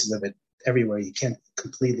tiny traces of it everywhere. You can't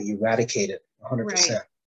completely eradicate it 100%.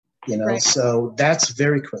 Right. So that's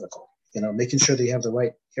very critical. Making sure that you have the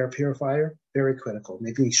right air purifier, very critical.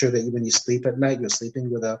 Making sure that when you sleep at night, you're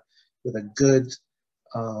sleeping with a good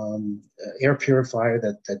air purifier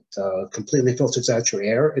that completely filters out your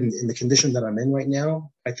air. In the condition that I'm in right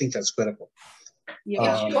now, I think that's critical.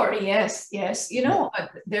 Yeah, sure. Yes.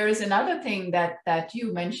 There is another thing that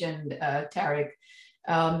you mentioned, Tarek,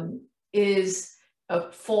 is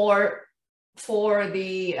for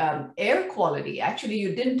the air quality. Actually,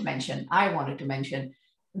 you didn't mention. I wanted to mention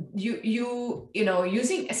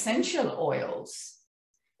using essential oils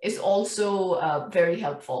is also very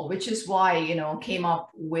helpful, which is why, came up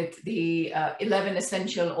with the 11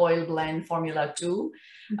 essential oil blend Formula 2.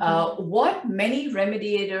 What many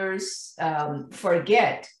remediators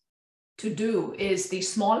forget to do is the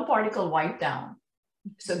small particle wipe down.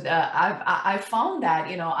 So I found that,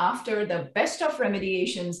 after the best of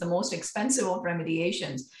remediations, the most expensive of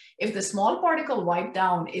remediations, if the small particle wipe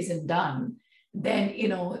down isn't done, then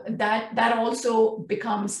that also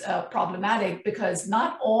becomes problematic, because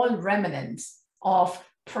not all remnants of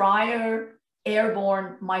prior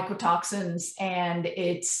airborne mycotoxins and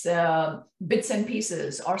its bits and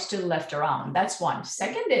pieces are still left around. That's one.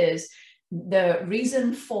 Second is the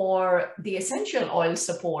reason for the essential oil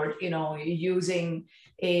support, using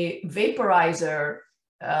a vaporizer,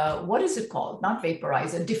 what is it called? Not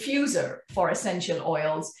vaporizer, diffuser for essential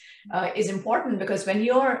oils is important, because when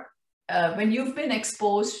you've been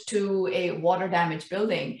exposed to a water damaged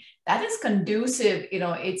building, that is conducive,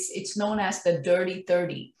 it's known as the dirty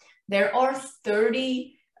 30. There are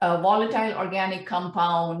 30 volatile organic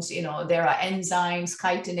compounds, there are enzymes,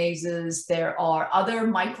 chitinases, there are other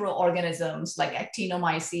microorganisms like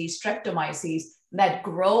actinomyces, streptomyces that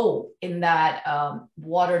grow in that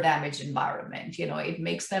water damaged environment. It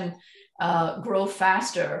makes them grow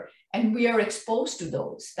faster. And we are exposed to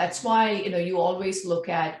those. That's why, you always look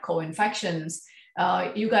at co-infections.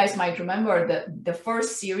 You guys might remember the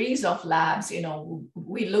first series of labs,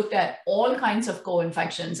 we looked at all kinds of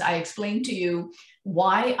co-infections. I explained to you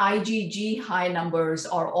why IgG high numbers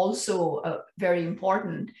are also very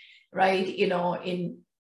important, right?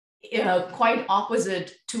 Quite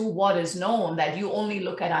opposite to what is known, that you only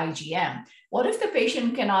look at IgM. What if the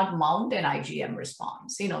patient cannot mount an IgM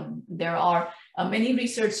response? There are many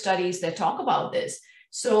research studies that talk about this.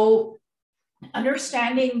 So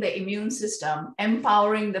understanding the immune system,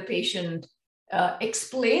 empowering the patient,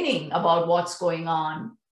 explaining about what's going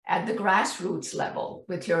on at the grassroots level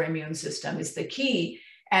with your immune system is the key.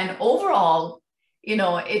 And overall,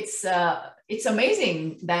 it's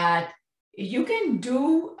amazing that you can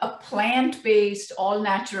do a plant-based,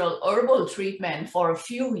 all-natural herbal treatment for a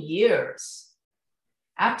few years,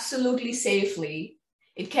 absolutely safely.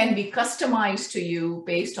 It can be customized to you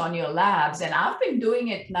based on your labs. And I've been doing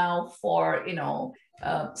it now for,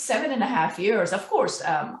 7.5 years. Of course,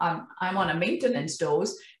 I'm on a maintenance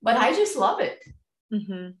dose, but I just love it.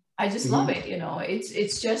 I just love it.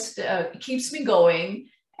 It's just it keeps me going,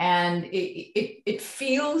 and it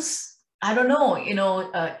feels, I don't know,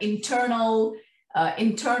 internal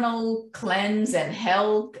cleanse and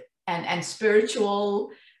health and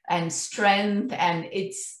spiritual and strength. And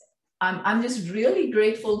I'm just really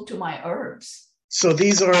grateful to my herbs. So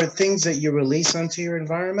these are things that you release onto your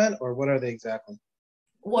environment, or what are they exactly?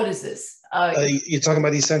 What is this? You're talking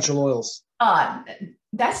about essential oils.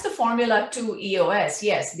 That's the Formula 2 EOS.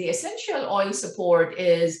 Yes, the essential oil support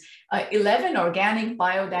is 11 organic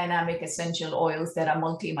biodynamic essential oils that are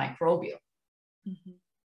multimicrobial.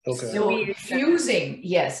 Okay. So diffusing,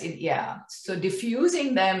 so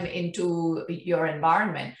diffusing them into your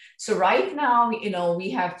environment. So right now, we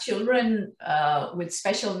have children with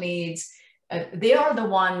special needs they are the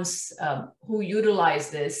ones who utilize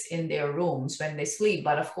this in their rooms when they sleep.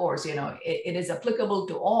 But of course, it is applicable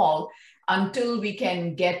to all until we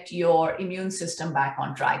can get your immune system back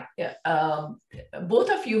on track. Both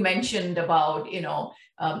of you mentioned about,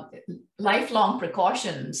 lifelong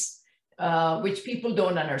precautions, which people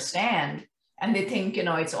don't understand. And they think,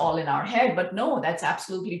 it's all in our head. But no, that's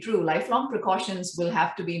absolutely true. Lifelong precautions will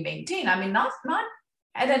have to be maintained. I mean, not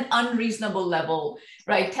at an unreasonable level,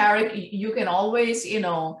 right? Tarek, you can always,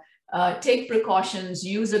 take precautions,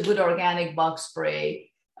 use a good organic bug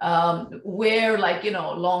spray, wear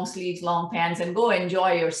long sleeves, long pants, and go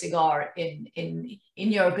enjoy your cigar in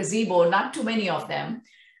your gazebo. Not too many of them.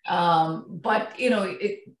 But,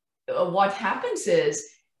 what happens is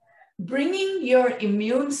bringing your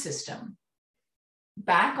immune system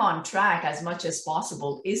back on track as much as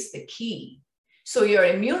possible is the key. So your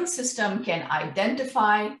immune system can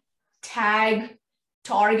identify, tag,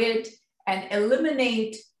 target, and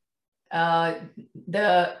eliminate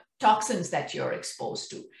the toxins that you're exposed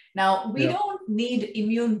to. Now, we don't need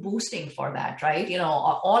immune boosting for that, right?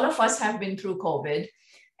 All of us have been through COVID,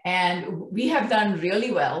 and we have done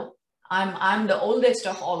really well. I'm the oldest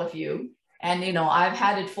of all of you, and I've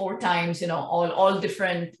had it 4 times. All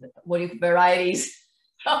different varieties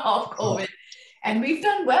of COVID, and we've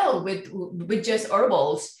done well with just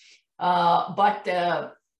herbals. But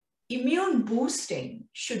immune boosting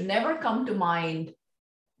should never come to mind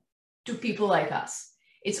to people like us.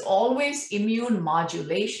 It's always immune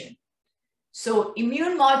modulation. So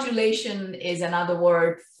immune modulation is another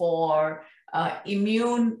word for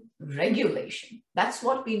immune regulation. That's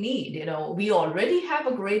what we need. We already have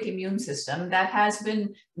a great immune system that has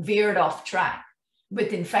been veered off track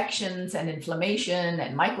with infections and inflammation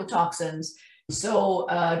and mycotoxins. So,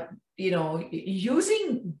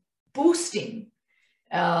 using boosting,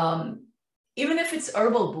 even if it's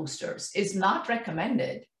herbal boosters, is not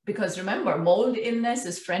recommended, because remember, mold illness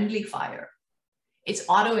is friendly fire. It's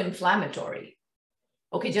auto-inflammatory.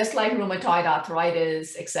 Okay, just like rheumatoid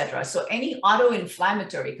arthritis, etc. So any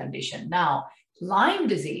auto-inflammatory condition. Now, Lyme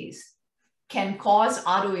disease can cause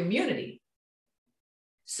autoimmunity.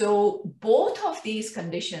 So both of these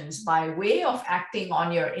conditions, by way of acting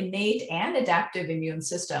on your innate and adaptive immune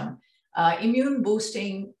system, immune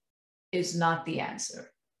boosting is not the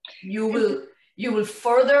answer. You will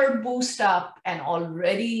further boost up an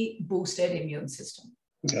already boosted immune system.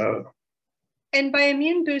 And by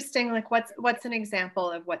immune boosting, like what's an example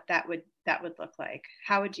of what that would look like?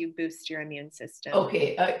 How would you boost your immune system?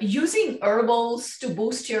 Okay, using herbals to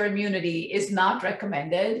boost your immunity is not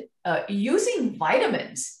recommended. Using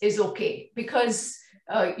vitamins is okay, because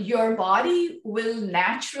your body will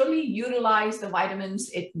naturally utilize the vitamins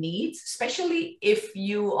it needs, especially if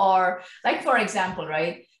you are, like, for example,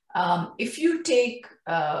 right? If you take,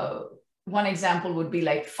 one example would be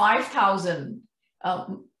like 5,000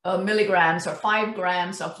 milligrams or 5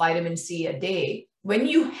 grams of vitamin C a day. When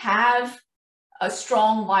you have a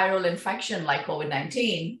strong viral infection like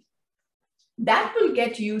COVID-19, that will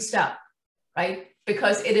get used up, right?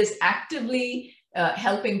 Because it is actively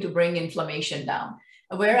helping to bring inflammation down.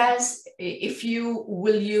 Whereas if you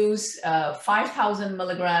will use 5,000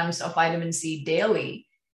 milligrams of vitamin C daily,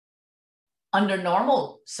 under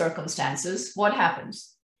normal circumstances, what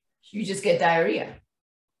happens? You just get diarrhea.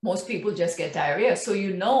 Most people just get diarrhea. So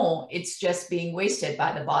it's just being wasted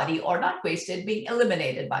by the body, or not wasted, being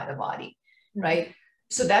eliminated by the body, right?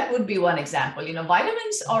 So that would be one example.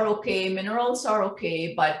 Vitamins are okay, minerals are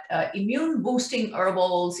okay, but immune boosting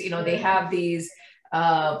herbals, they have these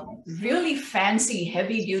really fancy,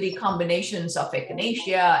 heavy duty combinations of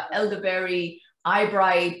echinacea, elderberry,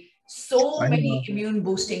 eyebright, so many immune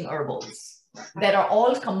boosting herbals that are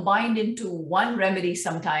all combined into one remedy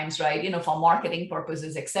sometimes, right? For marketing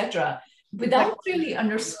purposes, etc., without really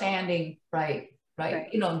understanding, right?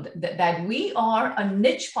 That we are a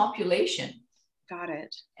niche population. Got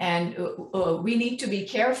it. And we need to be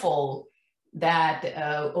careful that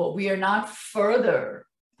we are not further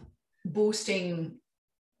boosting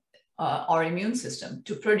our immune system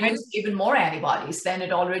to produce even more antibodies than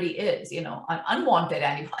it already is, unwanted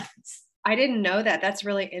antibodies. I didn't know that. That's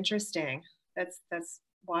really interesting. That's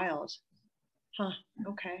wild. Huh.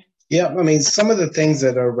 Okay. Yeah, I mean, some of the things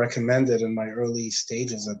that are recommended in my early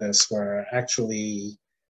stages of this were actually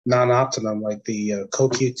non-optimum, like the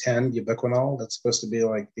CoQ10 ubiquinol. That's supposed to be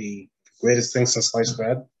like the greatest thing since sliced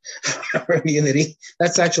bread for immunity.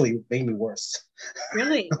 That's actually made me worse.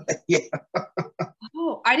 Really? Yeah.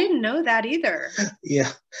 Oh, I didn't know that either.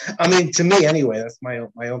 Yeah, I mean, to me anyway, that's my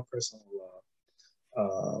own personal,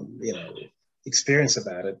 experience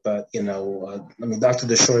about it. But, I mean, Dr.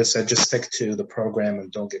 DeShore said just stick to the program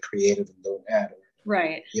and don't get creative and don't add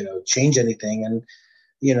Right. or, change anything. And,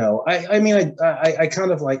 I mean, I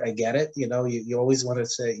kind of like, I get it. You always want to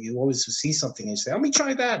say, you always see something and you say, let me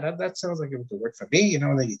try that. That sounds like it would work for me, and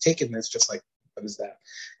then you take it and it's just like, what is that?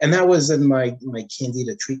 And that was in my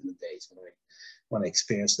Candida treatment days when I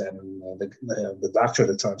experienced that. And the doctor at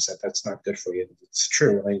the time said, that's not good for you. It's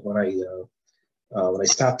true. When I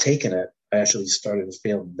stopped taking it, I actually started to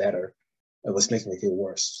feel better. It was making me feel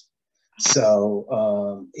worse.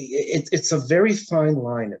 So it's a very fine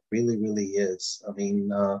line. It really, really is. I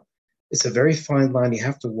mean, it's a very fine line. You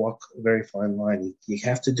have to walk a very fine line. You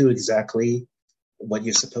have to do exactly what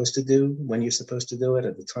you're supposed to do, when you're supposed to do it,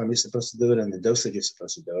 at the time you're supposed to do it, and the dosage you're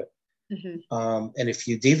supposed to do it. Mm-hmm. And if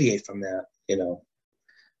you deviate from that,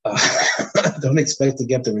 don't expect to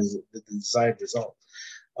get the desired result.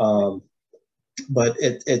 But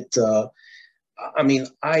I mean,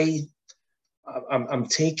 I'm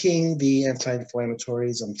taking the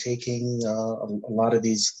anti-inflammatories. I'm taking a lot of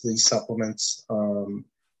these supplements,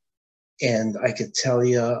 and I could tell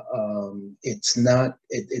you, it's not.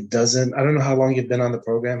 It doesn't. I don't know how long you've been on the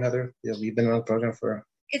program, Heather. You've been on the program for.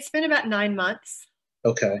 It's been about 9 months.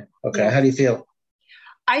 Okay. Yeah. How do you feel?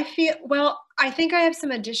 I think I have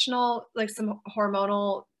some additional, like some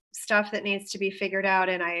hormonal stuff that needs to be figured out.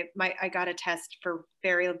 And I got a test for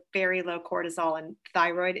very, very low cortisol and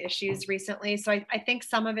thyroid issues recently. So I think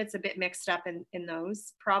some of it's a bit mixed up in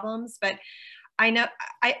those problems, but I know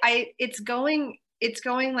it's going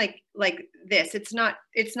like this. It's not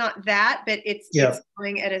that, but it's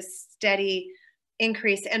going at a steady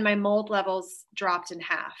increase, and my mold levels dropped in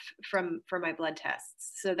half from my blood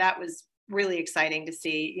tests. So that was really exciting to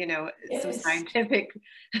see, some scientific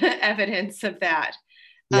evidence of that.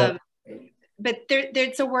 Yeah. But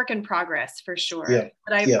there's a work in progress for sure. Yeah.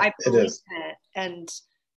 But I believe in it, and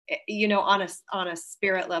on a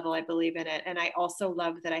spirit level, I believe in it. And I also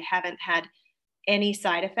love that I haven't had any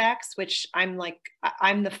side effects, which I'm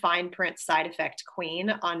the fine print side effect queen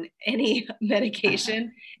on any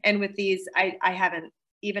medication. And with these, I haven't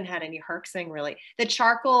even had any herxing really. The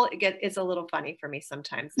charcoal is a little funny for me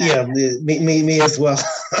sometimes. Yeah, me as well.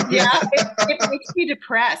 Yeah, it makes me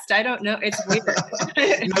depressed. I don't know. It's weird.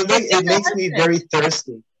 It makes me very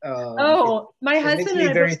thirsty. My husband makes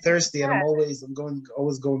me very thirsty, and I'm always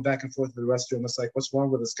going back and forth to the restroom. It's like, what's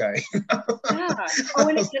wrong with this guy? Yeah. Oh,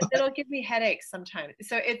 and it'll give me headaches sometimes.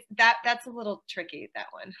 So that's a little tricky, that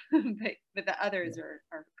one. but the others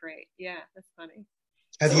are great. Yeah, that's funny.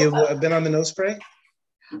 Have you been on the nose spray?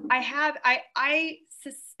 I have. I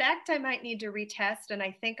suspect I might need to retest, and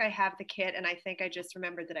I think I have the kit, and I think I just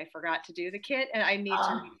remembered that I forgot to do the kit, and I need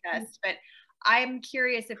to retest. But I'm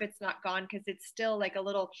curious if it's not gone, because it's still like a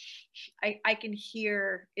little. I can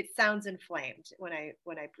hear it sounds inflamed when I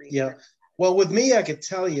breathe. Yeah. Well, with me, I could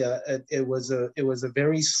tell you it was a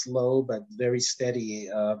very slow but very steady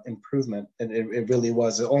improvement, and it really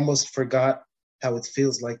was. I almost forgot how it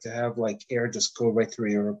feels like to have like air just go right through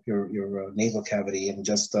your nasal cavity and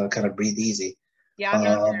just kind of breathe easy.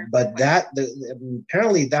 Yeah. But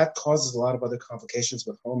apparently that causes a lot of other complications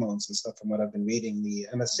with hormones and stuff. From what I've been reading, the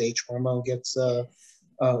MSH hormone gets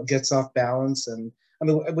off balance. And I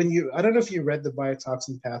mean, I don't know if you read the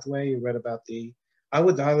biotoxin pathway. You read about I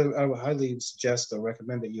would highly suggest or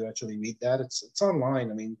recommend that you actually read that. It's online.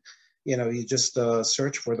 I mean, you just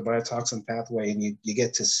search for the biotoxin pathway, and you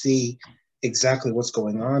get to see exactly what's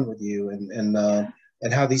going on with you and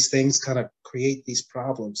how these things kind of create these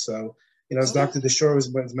problems. So, as Dr. DeShore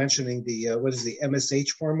was mentioning, the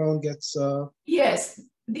MSH hormone gets. Yes,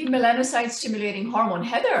 the melanocyte stimulating hormone.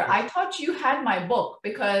 Heather, I thought you had my book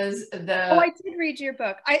because I did read your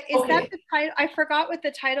book. Is that the title? I forgot what the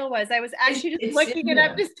title was. I was actually just looking it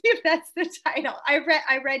up to see if that's the title.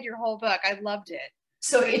 I read your whole book. I loved it.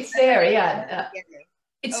 So it's there, yeah.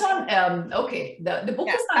 It's on, the book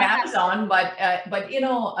is on Amazon, but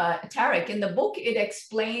Tarek, in the book, it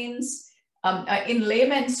explains in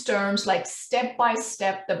layman's terms, like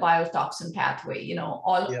step-by-step, the biotoxin pathway,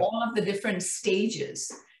 all of the different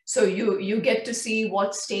stages. So you get to see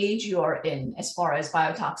what stage you are in as far as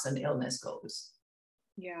biotoxin illness goes.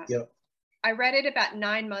 Yeah. Yep. I read it about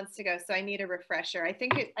 9 months ago, so I need a refresher. I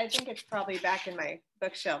think it's probably back in my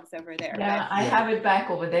bookshelves over there. Yeah, I have it back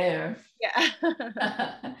over there. Yeah.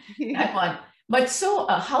 That one. But so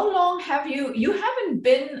how long have you haven't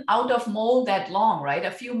been out of mold that long, right? A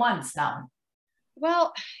few months now.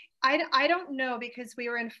 Well, I don't know, because we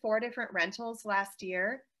were in 4 different rentals last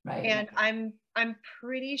year. Right. And I'm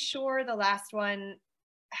pretty sure the last one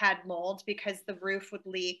had mold because the roof would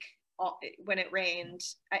leak when it rained,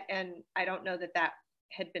 and I don't know that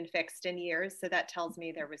had been fixed in years. So that tells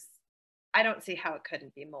me I don't see how it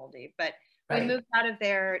couldn't be moldy, but we Right. moved out of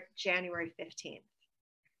there January 15th.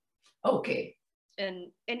 Okay.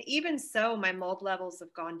 And even so, my mold levels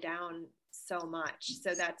have gone down so much.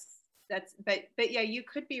 So but yeah, you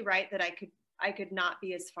could be right that I could not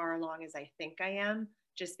be as far along as I think I am,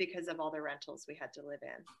 just because of all the rentals we had to live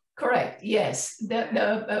in. Correct. Yes.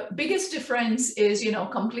 The biggest difference is,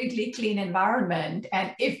 completely clean environment.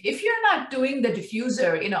 And if you're not doing the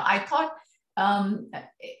diffuser,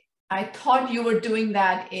 I thought you were doing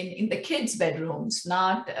that in the kids' bedrooms,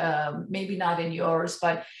 not maybe not in yours,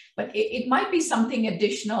 but it might be something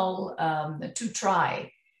additional to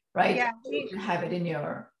try, right? Yeah, to have it in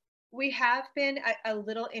your. We have been a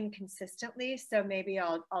little inconsistently, so maybe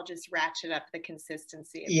I'll just ratchet up the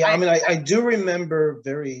consistency. Yeah, I mean, I do remember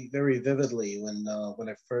very, very vividly when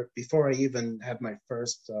I first, before I even had my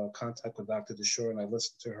first contact with Dr. DeShore and I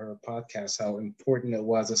listened to her podcast, how important it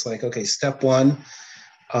was. It's like, okay, step one,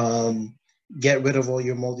 get rid of all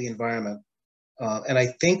your moldy environment. And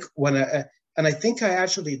I think I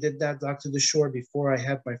actually did that, Dr. DeShore, before I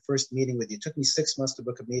had my first meeting with you. It took me 6 months to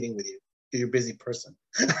book a meeting with you. You're a busy person.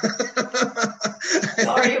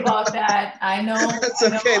 Sorry about that. I know. That's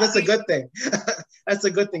okay. That's a good thing. That's a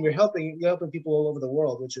good thing. You're helping people all over the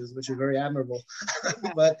world, which is very admirable.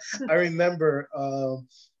 But I remember,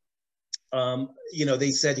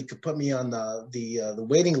 they said you could put me on the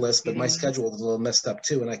waiting list, but my schedule was a little messed up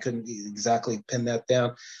too, and I couldn't exactly pin that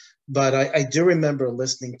down. But I do remember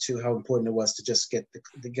listening to how important it was to just get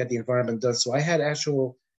the environment done. So I had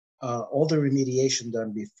all the remediation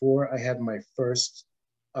done before I had my first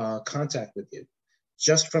contact with you,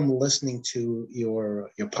 just from listening to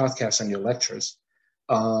your podcast and your lectures.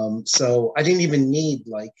 So I didn't even need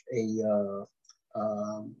like a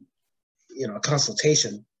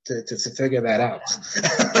consultation to figure that out.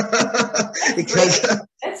 Because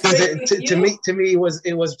to me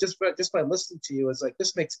it was just by listening to you, it's like,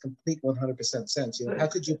 this makes complete 100% sense. How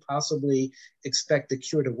could you possibly expect the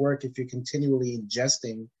cure to work if you're continually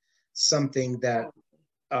ingesting something that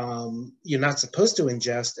you're not supposed to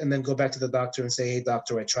ingest, and then go back to the doctor and say, hey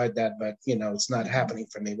doctor, I tried that, but it's not happening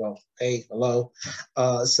for me. Well, hey, hello.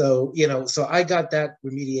 So I got that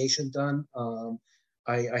remediation done.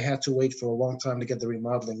 I had to wait for a long time to get the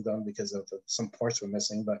remodeling done because of some parts were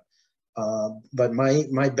missing, but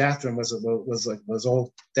my bathroom was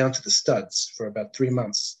all down to the studs for about 3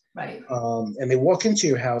 months. Right. And they walk into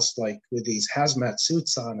your house like with these hazmat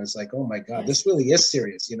suits on. It's like, oh my God, this really is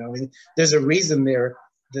serious. I mean, there's a reason they're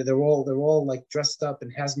all like dressed up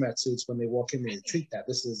in hazmat suits when they walk in there to treat that.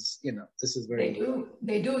 This is very.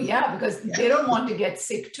 They do, yeah, because they don't want to get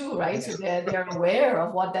sick too, right? Yeah. So they're aware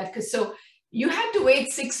of what that. So you had to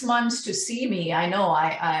wait 6 months to see me. I know.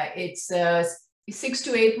 It's 6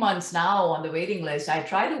 to 8 months now on the waiting list. I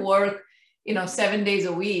try to work, 7 days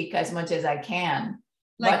a week as much as I can.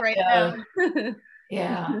 Like right now.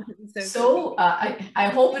 Yeah. So I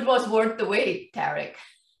hope it was worth the wait, Tarek.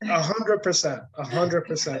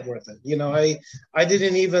 100% worth it. I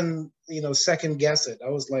didn't even, second guess it. I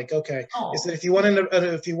was like, okay. I said, if you want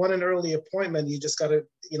an early appointment, you just got to,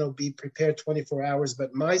 be prepared 24 hours.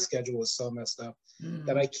 But my schedule is so messed up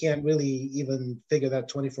that I can't really even figure that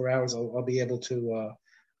 24 hours. I'll be able to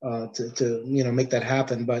make that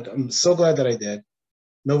happen. But I'm so glad that I did.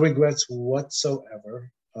 No regrets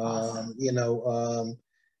whatsoever. Awesome.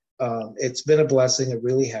 It's been a blessing. It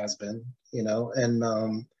really has been,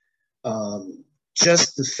 and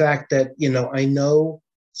just the fact that, I know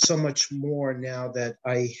so much more now that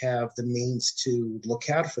I have the means to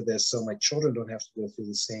look out for this, so my children don't have to go through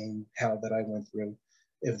the same hell that I went through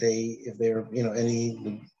if they're,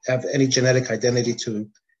 have any genetic identity to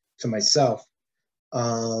myself.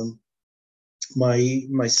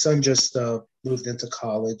 My son just moved into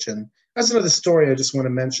college, and that's another story I just want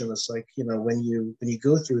to mention. It's like, when you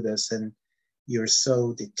go through this and you're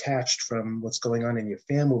so detached from what's going on in your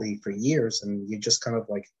family for years, and you just kind of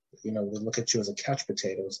like, we look at you as a couch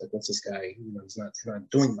potato. It's like, what's this guy? He's not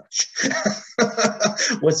doing much.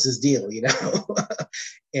 What's his deal?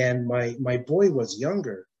 And my boy was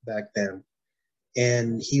younger back then.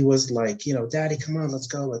 And he was like, Daddy, come on, let's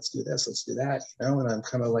go. Let's do this. Let's do that. And I'm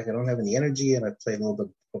kind of like, I don't have any energy. And I played a little bit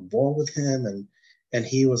of ball with him. And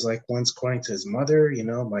he was like once crying to his mother,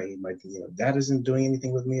 my dad isn't doing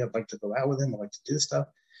anything with me. I'd like to go out with him. I'd like to do stuff.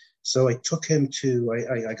 So I took him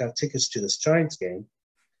I got tickets to this Giants game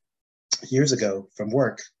years ago from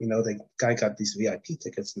work. The guy got these VIP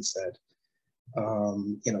tickets and said,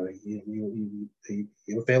 you're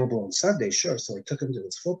available on Sunday. Sure. So I took him to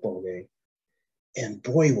this football game. And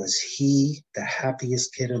boy, was he the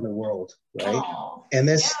happiest kid in the world, right? Oh, And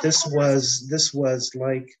yeah, of course. this was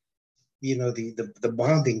like, you know, the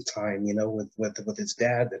bonding time, you know, with his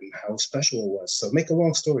dad, and how special it was. So make a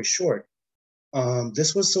long story short,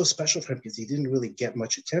 this was so special for him because he didn't really get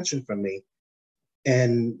much attention from me.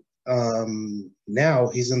 And now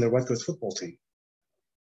he's in the Rutgers football team.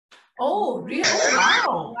 Oh, really? Oh,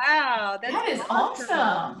 wow. Wow, that's That is awesome.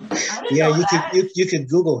 awesome. I didn't Yeah, know that. you could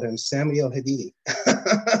Google him, Samuel Hadidi.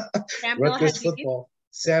 Samuel Rutgers Hadid. football.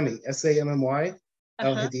 Sammy, Sammy El Uh-huh.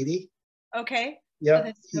 Hadidi. Okay. Oh, Yeah,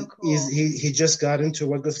 that's so cool. he just got into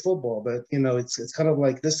Rutgers football, but you know, it's kind of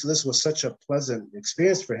like this was such a pleasant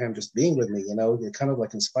experience for him just being with me. You know, it kind of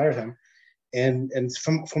like inspired him, and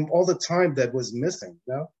from all the time that was missing.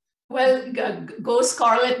 You know. Well, go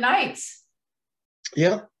Scarlet Knights.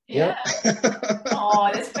 Yeah. Yeah. Yeah. Oh,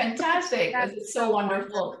 that's fantastic. That's It's so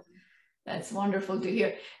wonderful. That's wonderful to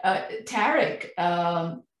hear. Tarek,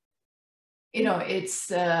 you know,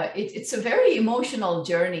 it's a very emotional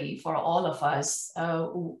journey for all of us.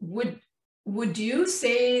 Would you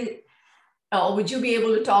say, would you be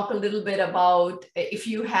able to talk a little bit about if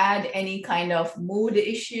you had any kind of mood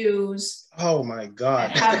issues Oh my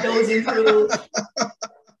God. and have those improved?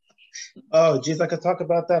 Oh, geez, I could talk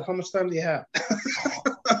about that. How much time do you have?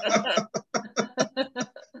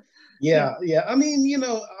 Yeah. I mean, you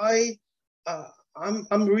know,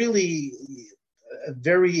 I'm really a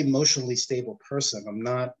very emotionally stable person. I'm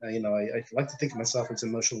not, you know, I like to think of myself as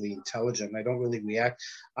emotionally intelligent. I don't really react.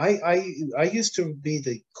 I used to be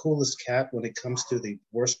the coolest cat when it comes to the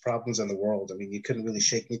worst problems in the world. I mean, you couldn't really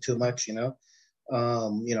shake me too much, you know.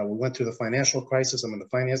 You know, we went through the financial crisis. I'm in the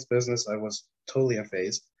finance business. I was totally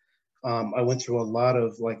unfazed. I went through a lot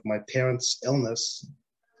of like my parents' illness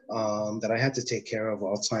that I had to take care of,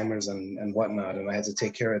 Alzheimer's and whatnot, and I had to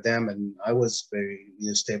take care of them. And I was very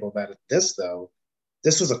stable about it. This though,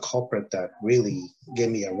 this was a culprit that really gave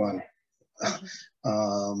me a run.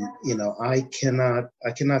 You know, I cannot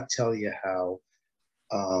tell you how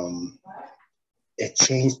it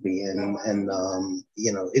changed me, and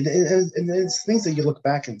you know, and it's things that you look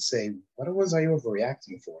back and say, what was I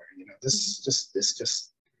overreacting for? You know, it's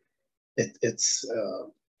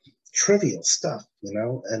trivial stuff, you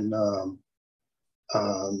know,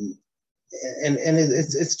 um,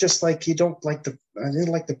 it's just like you don't like I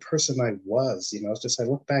didn't like the person I was, you know. It's just I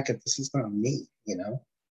look back at this is not me, you know.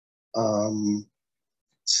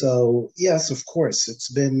 So yes, of course, it's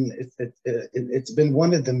been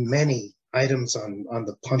one of the many items on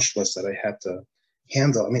the punch list that I had to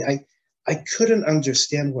handle. I mean, I couldn't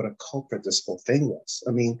understand what a culprit this whole thing was.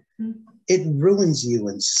 I mean, it ruins you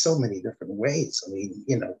in so many different ways. I mean,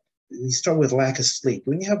 you know, you start with lack of sleep.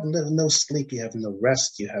 When you have no sleep, you have no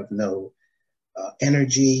rest, you have no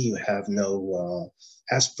energy, you have no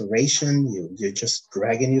aspiration. You're just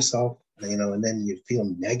dragging yourself, you know, and then you feel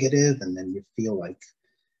negative, and then you feel like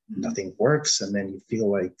nothing works, and then you feel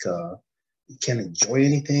like you can't enjoy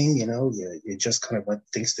anything. You know, you just kind of want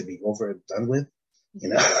things to be over and done with. You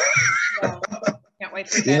know. Yeah. Can't wait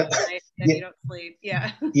for bed tonight, and you don't sleep.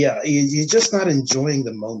 Yeah. Yeah, you're just not enjoying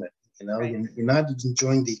the moment. You know, Right. you're not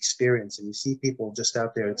enjoying the experience, and you see people just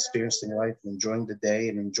out there experiencing life and enjoying the day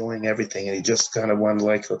and enjoying everything, and you just kind of want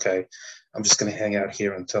like, okay, I'm just going to hang out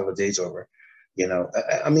here until the day's over. You know,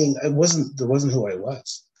 I mean, it wasn't who I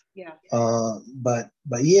was. Yeah. But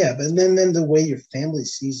then the way your family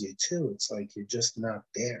sees you too, it's like you're just not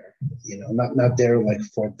there. You know, not there like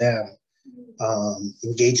for them,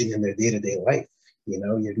 engaging in their day-to-day life. You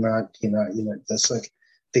know, you're not. That's like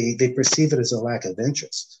they perceive it as a lack of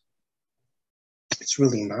interest. It's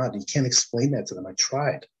really not. You can't explain that to them. I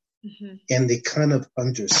tried, and they kind of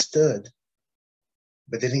understood,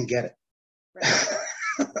 but they didn't get it.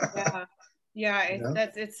 Right. Yeah,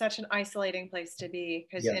 it's such an isolating place to be,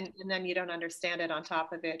 because and then you don't understand it on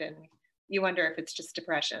top of it, and you wonder if it's just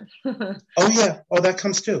depression. Oh yeah, that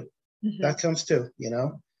comes too. That comes too. You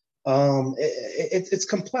know, it's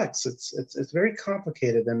complex. It's very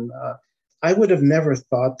complicated, and I would have never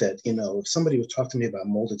thought that, you know, if somebody would talk to me about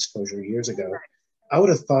mold exposure years ago, I would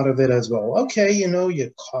have thought of it as, well, okay, you know,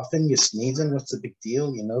 you're coughing, you're sneezing, what's the big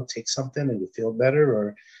deal? You know, take something and you feel better,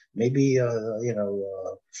 or maybe, you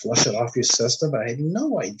know, flush it off your system. But I had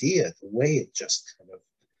no idea the way it just kind of,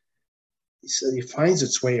 it finds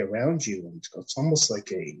its way around you. And it's almost like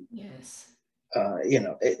a, you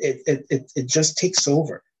know, it just takes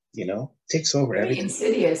over, you know, takes over very everything.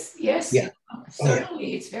 Insidious. Yes. Yeah.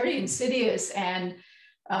 Certainly. It's very insidious. And,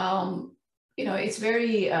 you know, it's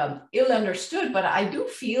very ill understood, but I do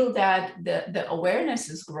feel that the awareness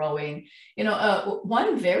is growing. You know,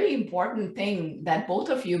 one very important thing that both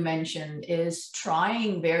of you mentioned is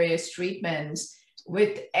trying various treatments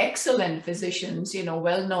with excellent physicians,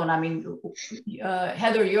 well known. I mean,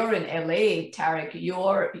 Heather, you're in LA, Tarek,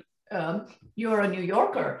 you're a New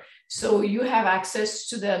Yorker. So you have access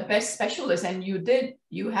to the best specialists, and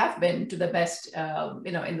you have been to the best,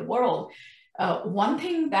 in the world. One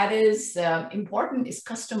thing that is important is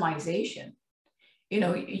customization.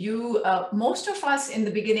 Most of us in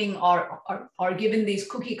the beginning are given these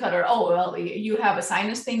cookie cutter, oh, well, you have a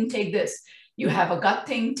sinus thing, take this. You have a gut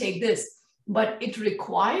thing, take this. But it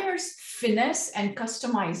requires finesse and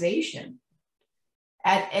customization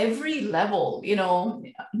at every level,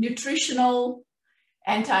 nutritional,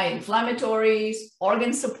 anti-inflammatories,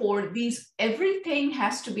 organ support, everything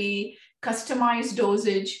has to be customized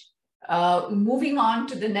dosage. Moving on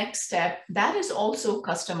to the next step, that is also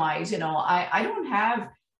customized. I don't have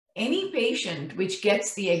any patient which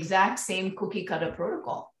gets the exact same cookie cutter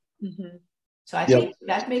protocol. Mm-hmm. So I think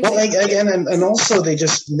that makes again, and also they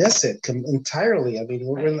just miss it entirely. I mean,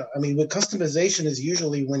 with customization is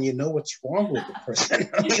usually when you know what's wrong with the person.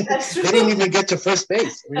 I mean, they didn't even get to first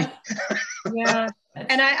base. Yeah,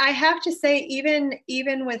 and I have to say,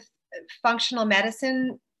 even with functional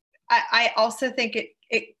medicine, I also think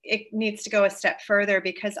it needs to go a step further,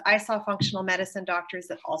 because I saw functional medicine doctors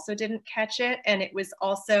that also didn't catch it, and it was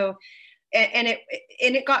also, and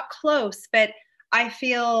it got close, but I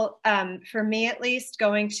feel, for me at least,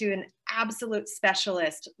 going to an absolute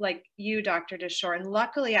specialist like you, Dr. DeShore, and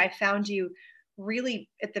luckily I found you really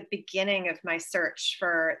at the beginning of my search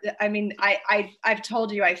for, I mean, I've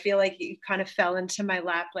told you, I feel like you kind of fell into my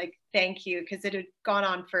lap, like, thank you, because it had gone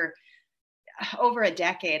on for over a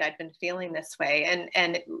decade. I'd been feeling this way.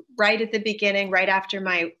 And right at the beginning, right after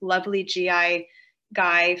my lovely GI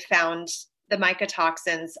guy found the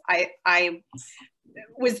mycotoxins, I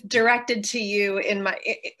was directed to you in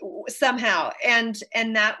somehow. And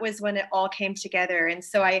that was when it all came together. And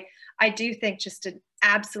so I do think just an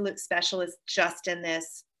absolute specialist just in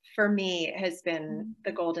this, for me, has been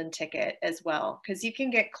the golden ticket as well, because you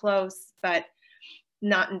can get close, but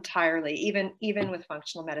not entirely, even with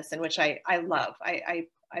functional medicine, which I love. I'm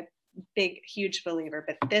big, huge believer,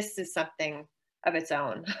 but this is something of its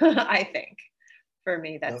own. I think for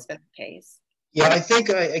me, that's been the case. Yeah, I think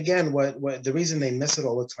again, what the reason they miss it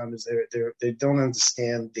all the time is they don't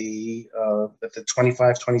understand that the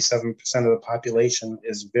 25-27% of the population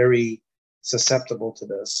is very susceptible to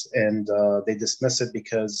this, and they dismiss it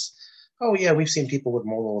because, oh yeah, we've seen people with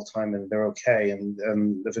mold all the time and they're okay, and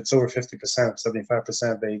if it's over 50%,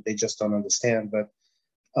 75%, they just don't understand. But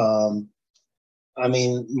I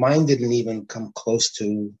mean, mine didn't even come close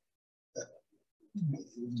to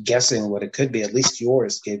guessing what it could be. At least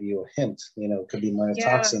yours gave you a hint. It could be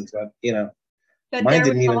mycotoxins, but mine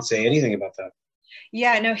didn't even say anything about that.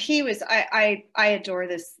 Yeah, no, he was. I adore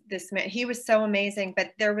this man. He was so amazing.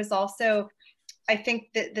 But there was also, I think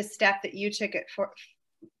that the step that you took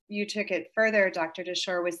it further, Dr.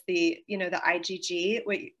 DeShore, was the IgG,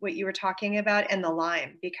 what you were talking about, and the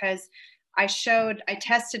Lyme, because I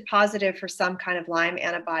tested positive for some kind of Lyme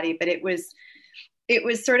antibody, but it was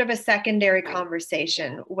sort of a secondary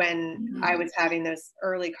conversation when I was having those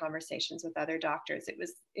early conversations with other doctors.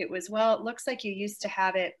 It was, well, it looks like you used to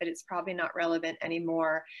have it, but it's probably not relevant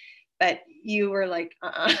anymore. But you were like,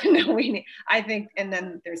 no, I think, and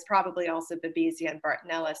then there's probably also Babesia and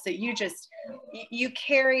Bartonella. So you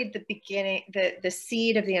carried the beginning, the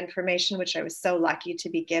seed of the information, which I was so lucky to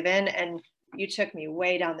be given. And you took me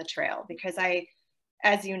way down the trail, because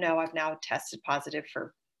as you know, I've now tested positive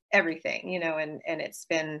for everything, and it's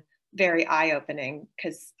been very eye-opening,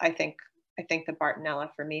 because I think the Bartonella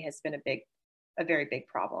for me has been a very big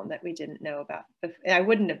problem that we didn't know about. I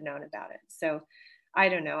wouldn't have known about it. So I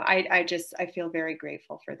don't know. I feel very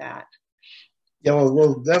grateful for that. Yeah,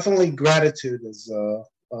 well, definitely gratitude is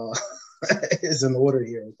is in order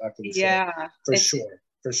here, Dr. DeShore. Yeah,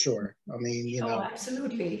 for sure. I mean,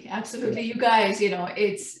 absolutely. You guys,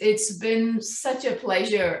 it's been such a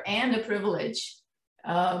pleasure and a privilege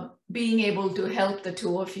being able to help the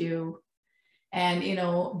two of you. And,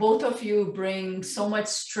 both of you bring so much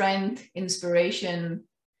strength, inspiration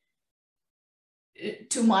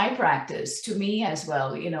to my practice, to me as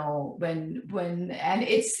well, and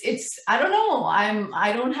it's, I don't know,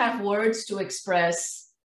 I don't have words to express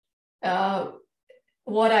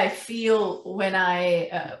what I feel when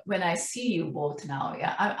I see you both now.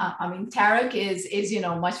 Yeah, I mean, Tarek is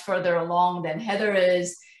much further along than Heather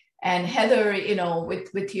is. And Heather,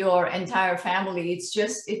 with your entire family, it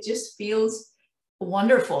just feels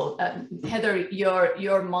wonderful. Heather,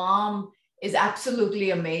 your mom is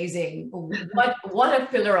absolutely amazing. What a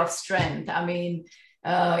pillar of strength. I mean,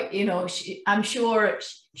 I'm sure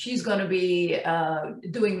she's going to be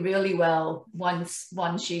doing really well once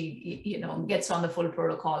she, gets on the full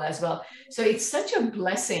protocol as well. So it's such a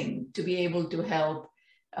blessing to be able to help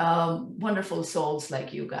wonderful souls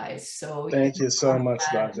like you guys. So thank you so much,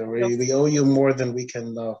 Doctor. We owe you more than we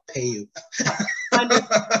can pay you.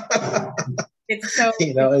 It's so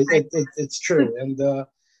it's true. And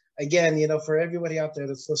again, for everybody out there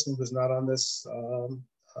that's listening who's not on this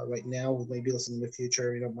right now, who may be listening in the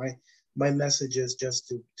future, my message is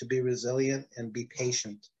just to be resilient and be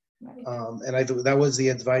patient. Right. And that was the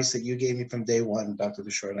advice that you gave me from day one, Dr.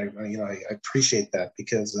 DeShore. And I appreciate that,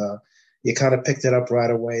 because you kind of picked it up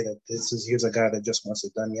right away that here's a guy that just wants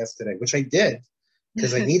it done yesterday, which I did,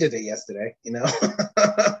 because I needed it yesterday,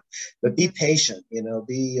 but be patient,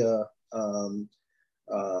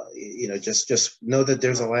 just know that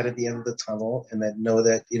there's a light at the end of the tunnel, and that know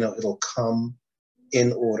that, it'll come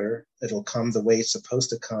in order. It'll come the way it's supposed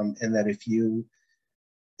to come. And that if you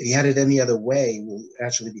had it any other way, it will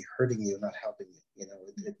actually be hurting you, not helping you.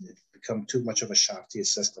 It become too much of a shock to your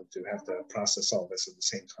system to have to process all this at the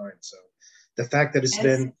same time. So the fact that it's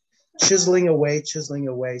been chiseling away,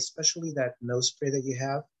 especially that nose spray that you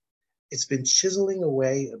have, it's been chiseling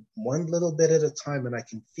away one little bit at a time, and I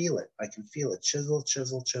can feel it. Chisel,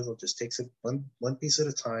 just takes it one piece at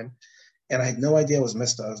a time. And I had no idea I was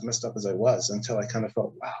messed up as I was, until I kind of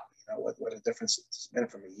felt, wow, what a difference it's been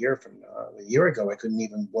from a year ago. I couldn't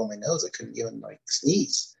even blow my nose. I couldn't even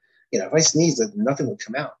sneeze. If I sneezed, nothing would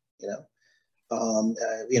come out.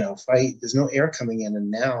 There's no air coming in, and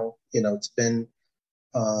now it's been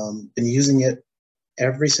using it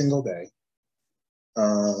every single day.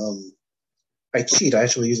 I cheat. I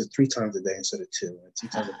actually use it 3 times a day instead of 2. And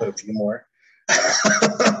sometimes I put a few more.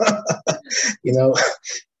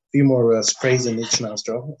 A few more sprays in each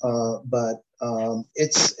nostril, but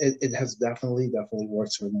it has definitely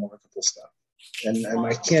worked some remarkable stuff, and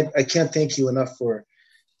I can't thank you enough for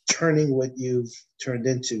turning what you've turned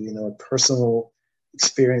into, a personal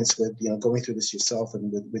experience with, going through this yourself,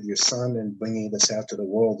 and with your son, and bringing this out to the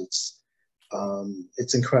world.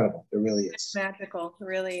 It's incredible. It really is. It's magical. It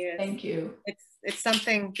really is. Thank you. It's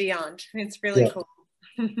something beyond. It's really cool.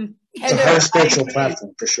 It's a higher spiritual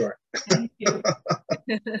platform for sure. Thank you.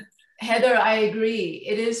 Heather, I agree.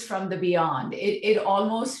 It is from the beyond. It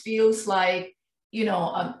almost feels like,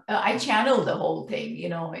 I channel the whole thing.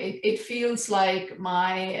 It feels like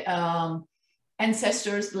my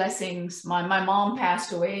ancestors' blessings. My mom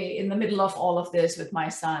passed away in the middle of all of this with my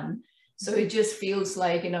son. So it just feels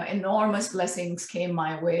like, enormous blessings came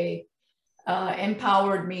my way,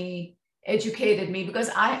 empowered me, educated me, because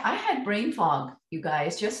I had brain fog, you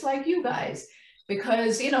guys, just like you guys,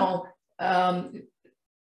 because,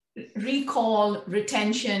 recall,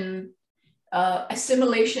 retention,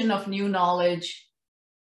 assimilation of new knowledge,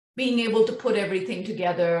 being able to put everything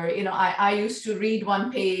together. I used to read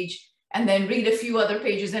one page and then read a few other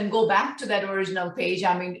pages and go back to that original page.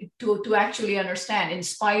 To actually understand, in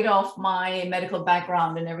spite of my medical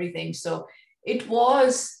background and everything. So it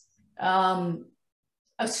was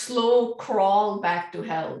a slow crawl back to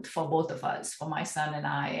health for both of us, for my son and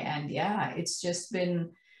I. And yeah, it's just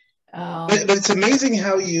been. But it's amazing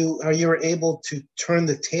how you were able to turn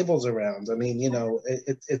the tables around.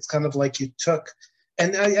 It's kind of like you took,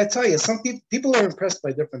 and I tell you, some people are impressed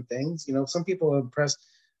by different things. Some people are impressed.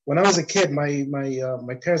 When I was a kid, my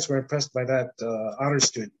parents were impressed by that honor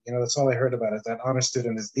student. That's all I heard about it. That honor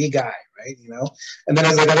student is the guy, right? And then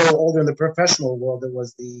as I got a little older in the professional world, it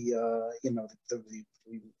was the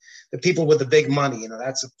people with the big money.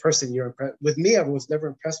 That's a person you're impressed with. Me, I was never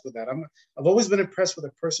impressed with that. I've always been impressed with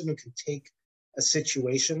a person who can take a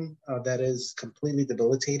situation that is completely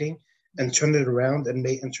debilitating and turn it around and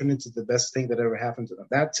turn it into the best thing that ever happened to them.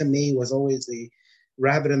 That to me was always the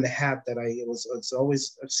rabbit in the hat that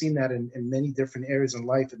I've seen that in many different areas in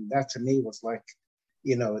life. And that to me was like,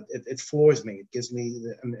 it floors me. It gives me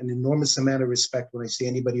an enormous amount of respect when I see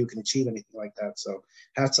anybody who can achieve anything like that. So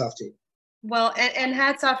hats off to you. Well, and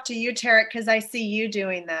hats off to you, Tarek, because I see you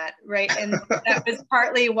doing that, right? And that was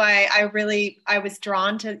partly why I was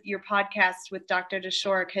drawn to your podcast with Dr.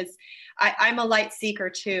 DeShore, because I'm a light seeker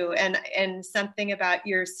too. And something about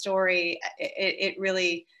your story, it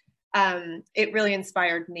really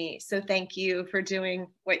inspired me. So thank you for doing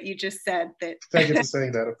what you just said. Thank you for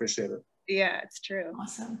saying that. I appreciate it. Yeah, it's true.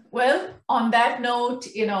 Awesome. Well, on that note,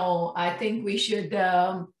 I think we should,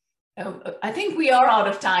 I think we are out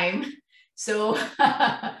of time. So,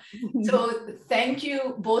 thank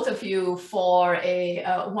you, both of you, for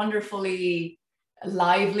a wonderfully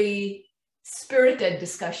lively, spirited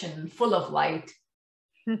discussion full of light.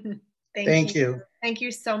 Thank you. Thank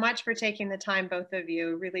you so much for taking the time, both of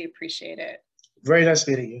you. Really appreciate it. Very nice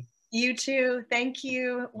meeting you. You too. Thank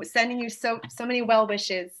you. Sending you so many well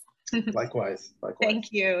wishes. Likewise.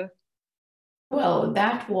 Thank you. Well,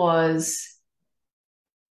 that was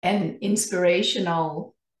an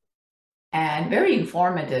inspirational and very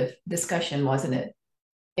informative discussion, wasn't it?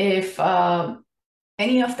 If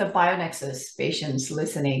any of the BioNexus patients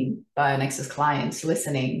listening, BioNexus clients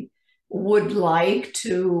listening, would like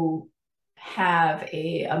to have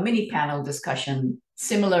a mini panel discussion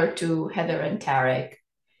similar to Heather and Tarek,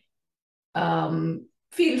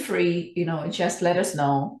 feel free, just let us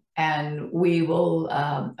know and we will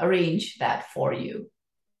arrange that for you.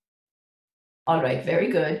 All right, very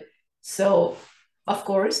good. So, of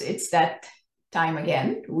course, it's that time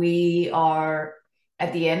again. We are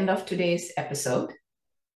at the end of today's episode.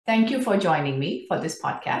 Thank you for joining me for this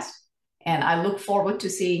podcast, and I look forward to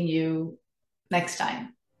seeing you next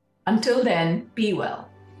time. Until then, be well.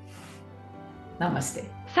 Namaste.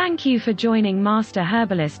 Thank you for joining Master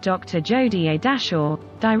Herbalist Dr. Jody A. Dashaw,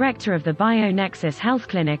 Director of the BioNexus Health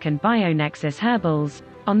Clinic and BioNexus Herbals,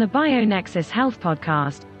 on the BioNexus Health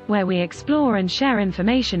Podcast, where we explore and share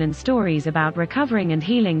information and stories about recovering and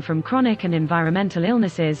healing from chronic and environmental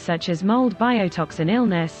illnesses such as mold biotoxin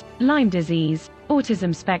illness, Lyme disease,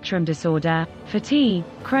 autism spectrum disorder, fatigue,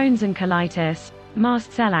 Crohn's and colitis,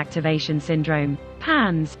 mast cell activation syndrome,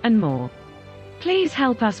 PANS, and more. Please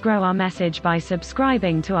help us grow our message by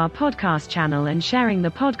subscribing to our podcast channel and sharing the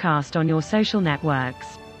podcast on your social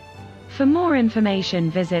networks. For more information,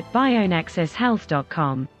 visit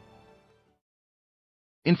bionexushealth.com.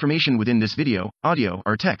 Information within this video, audio,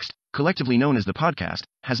 or text, collectively known as the podcast,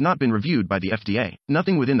 has not been reviewed by the FDA.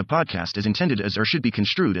 Nothing within the podcast is intended as or should be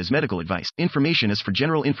construed as medical advice. Information is for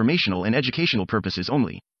general informational and educational purposes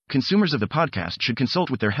only. Consumers of the podcast should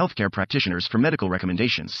consult with their healthcare practitioners for medical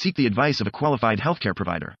recommendations. Seek the advice of a qualified healthcare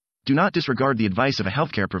provider. Do not disregard the advice of a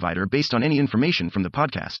healthcare provider based on any information from the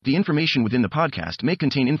podcast. The information within the podcast may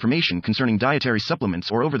contain information concerning dietary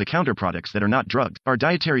supplements or over-the-counter products that are not drugs. Our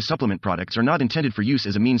dietary supplement products are not intended for use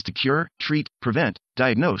as a means to cure, treat, prevent,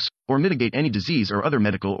 diagnose, or mitigate any disease or other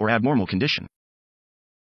medical or abnormal condition.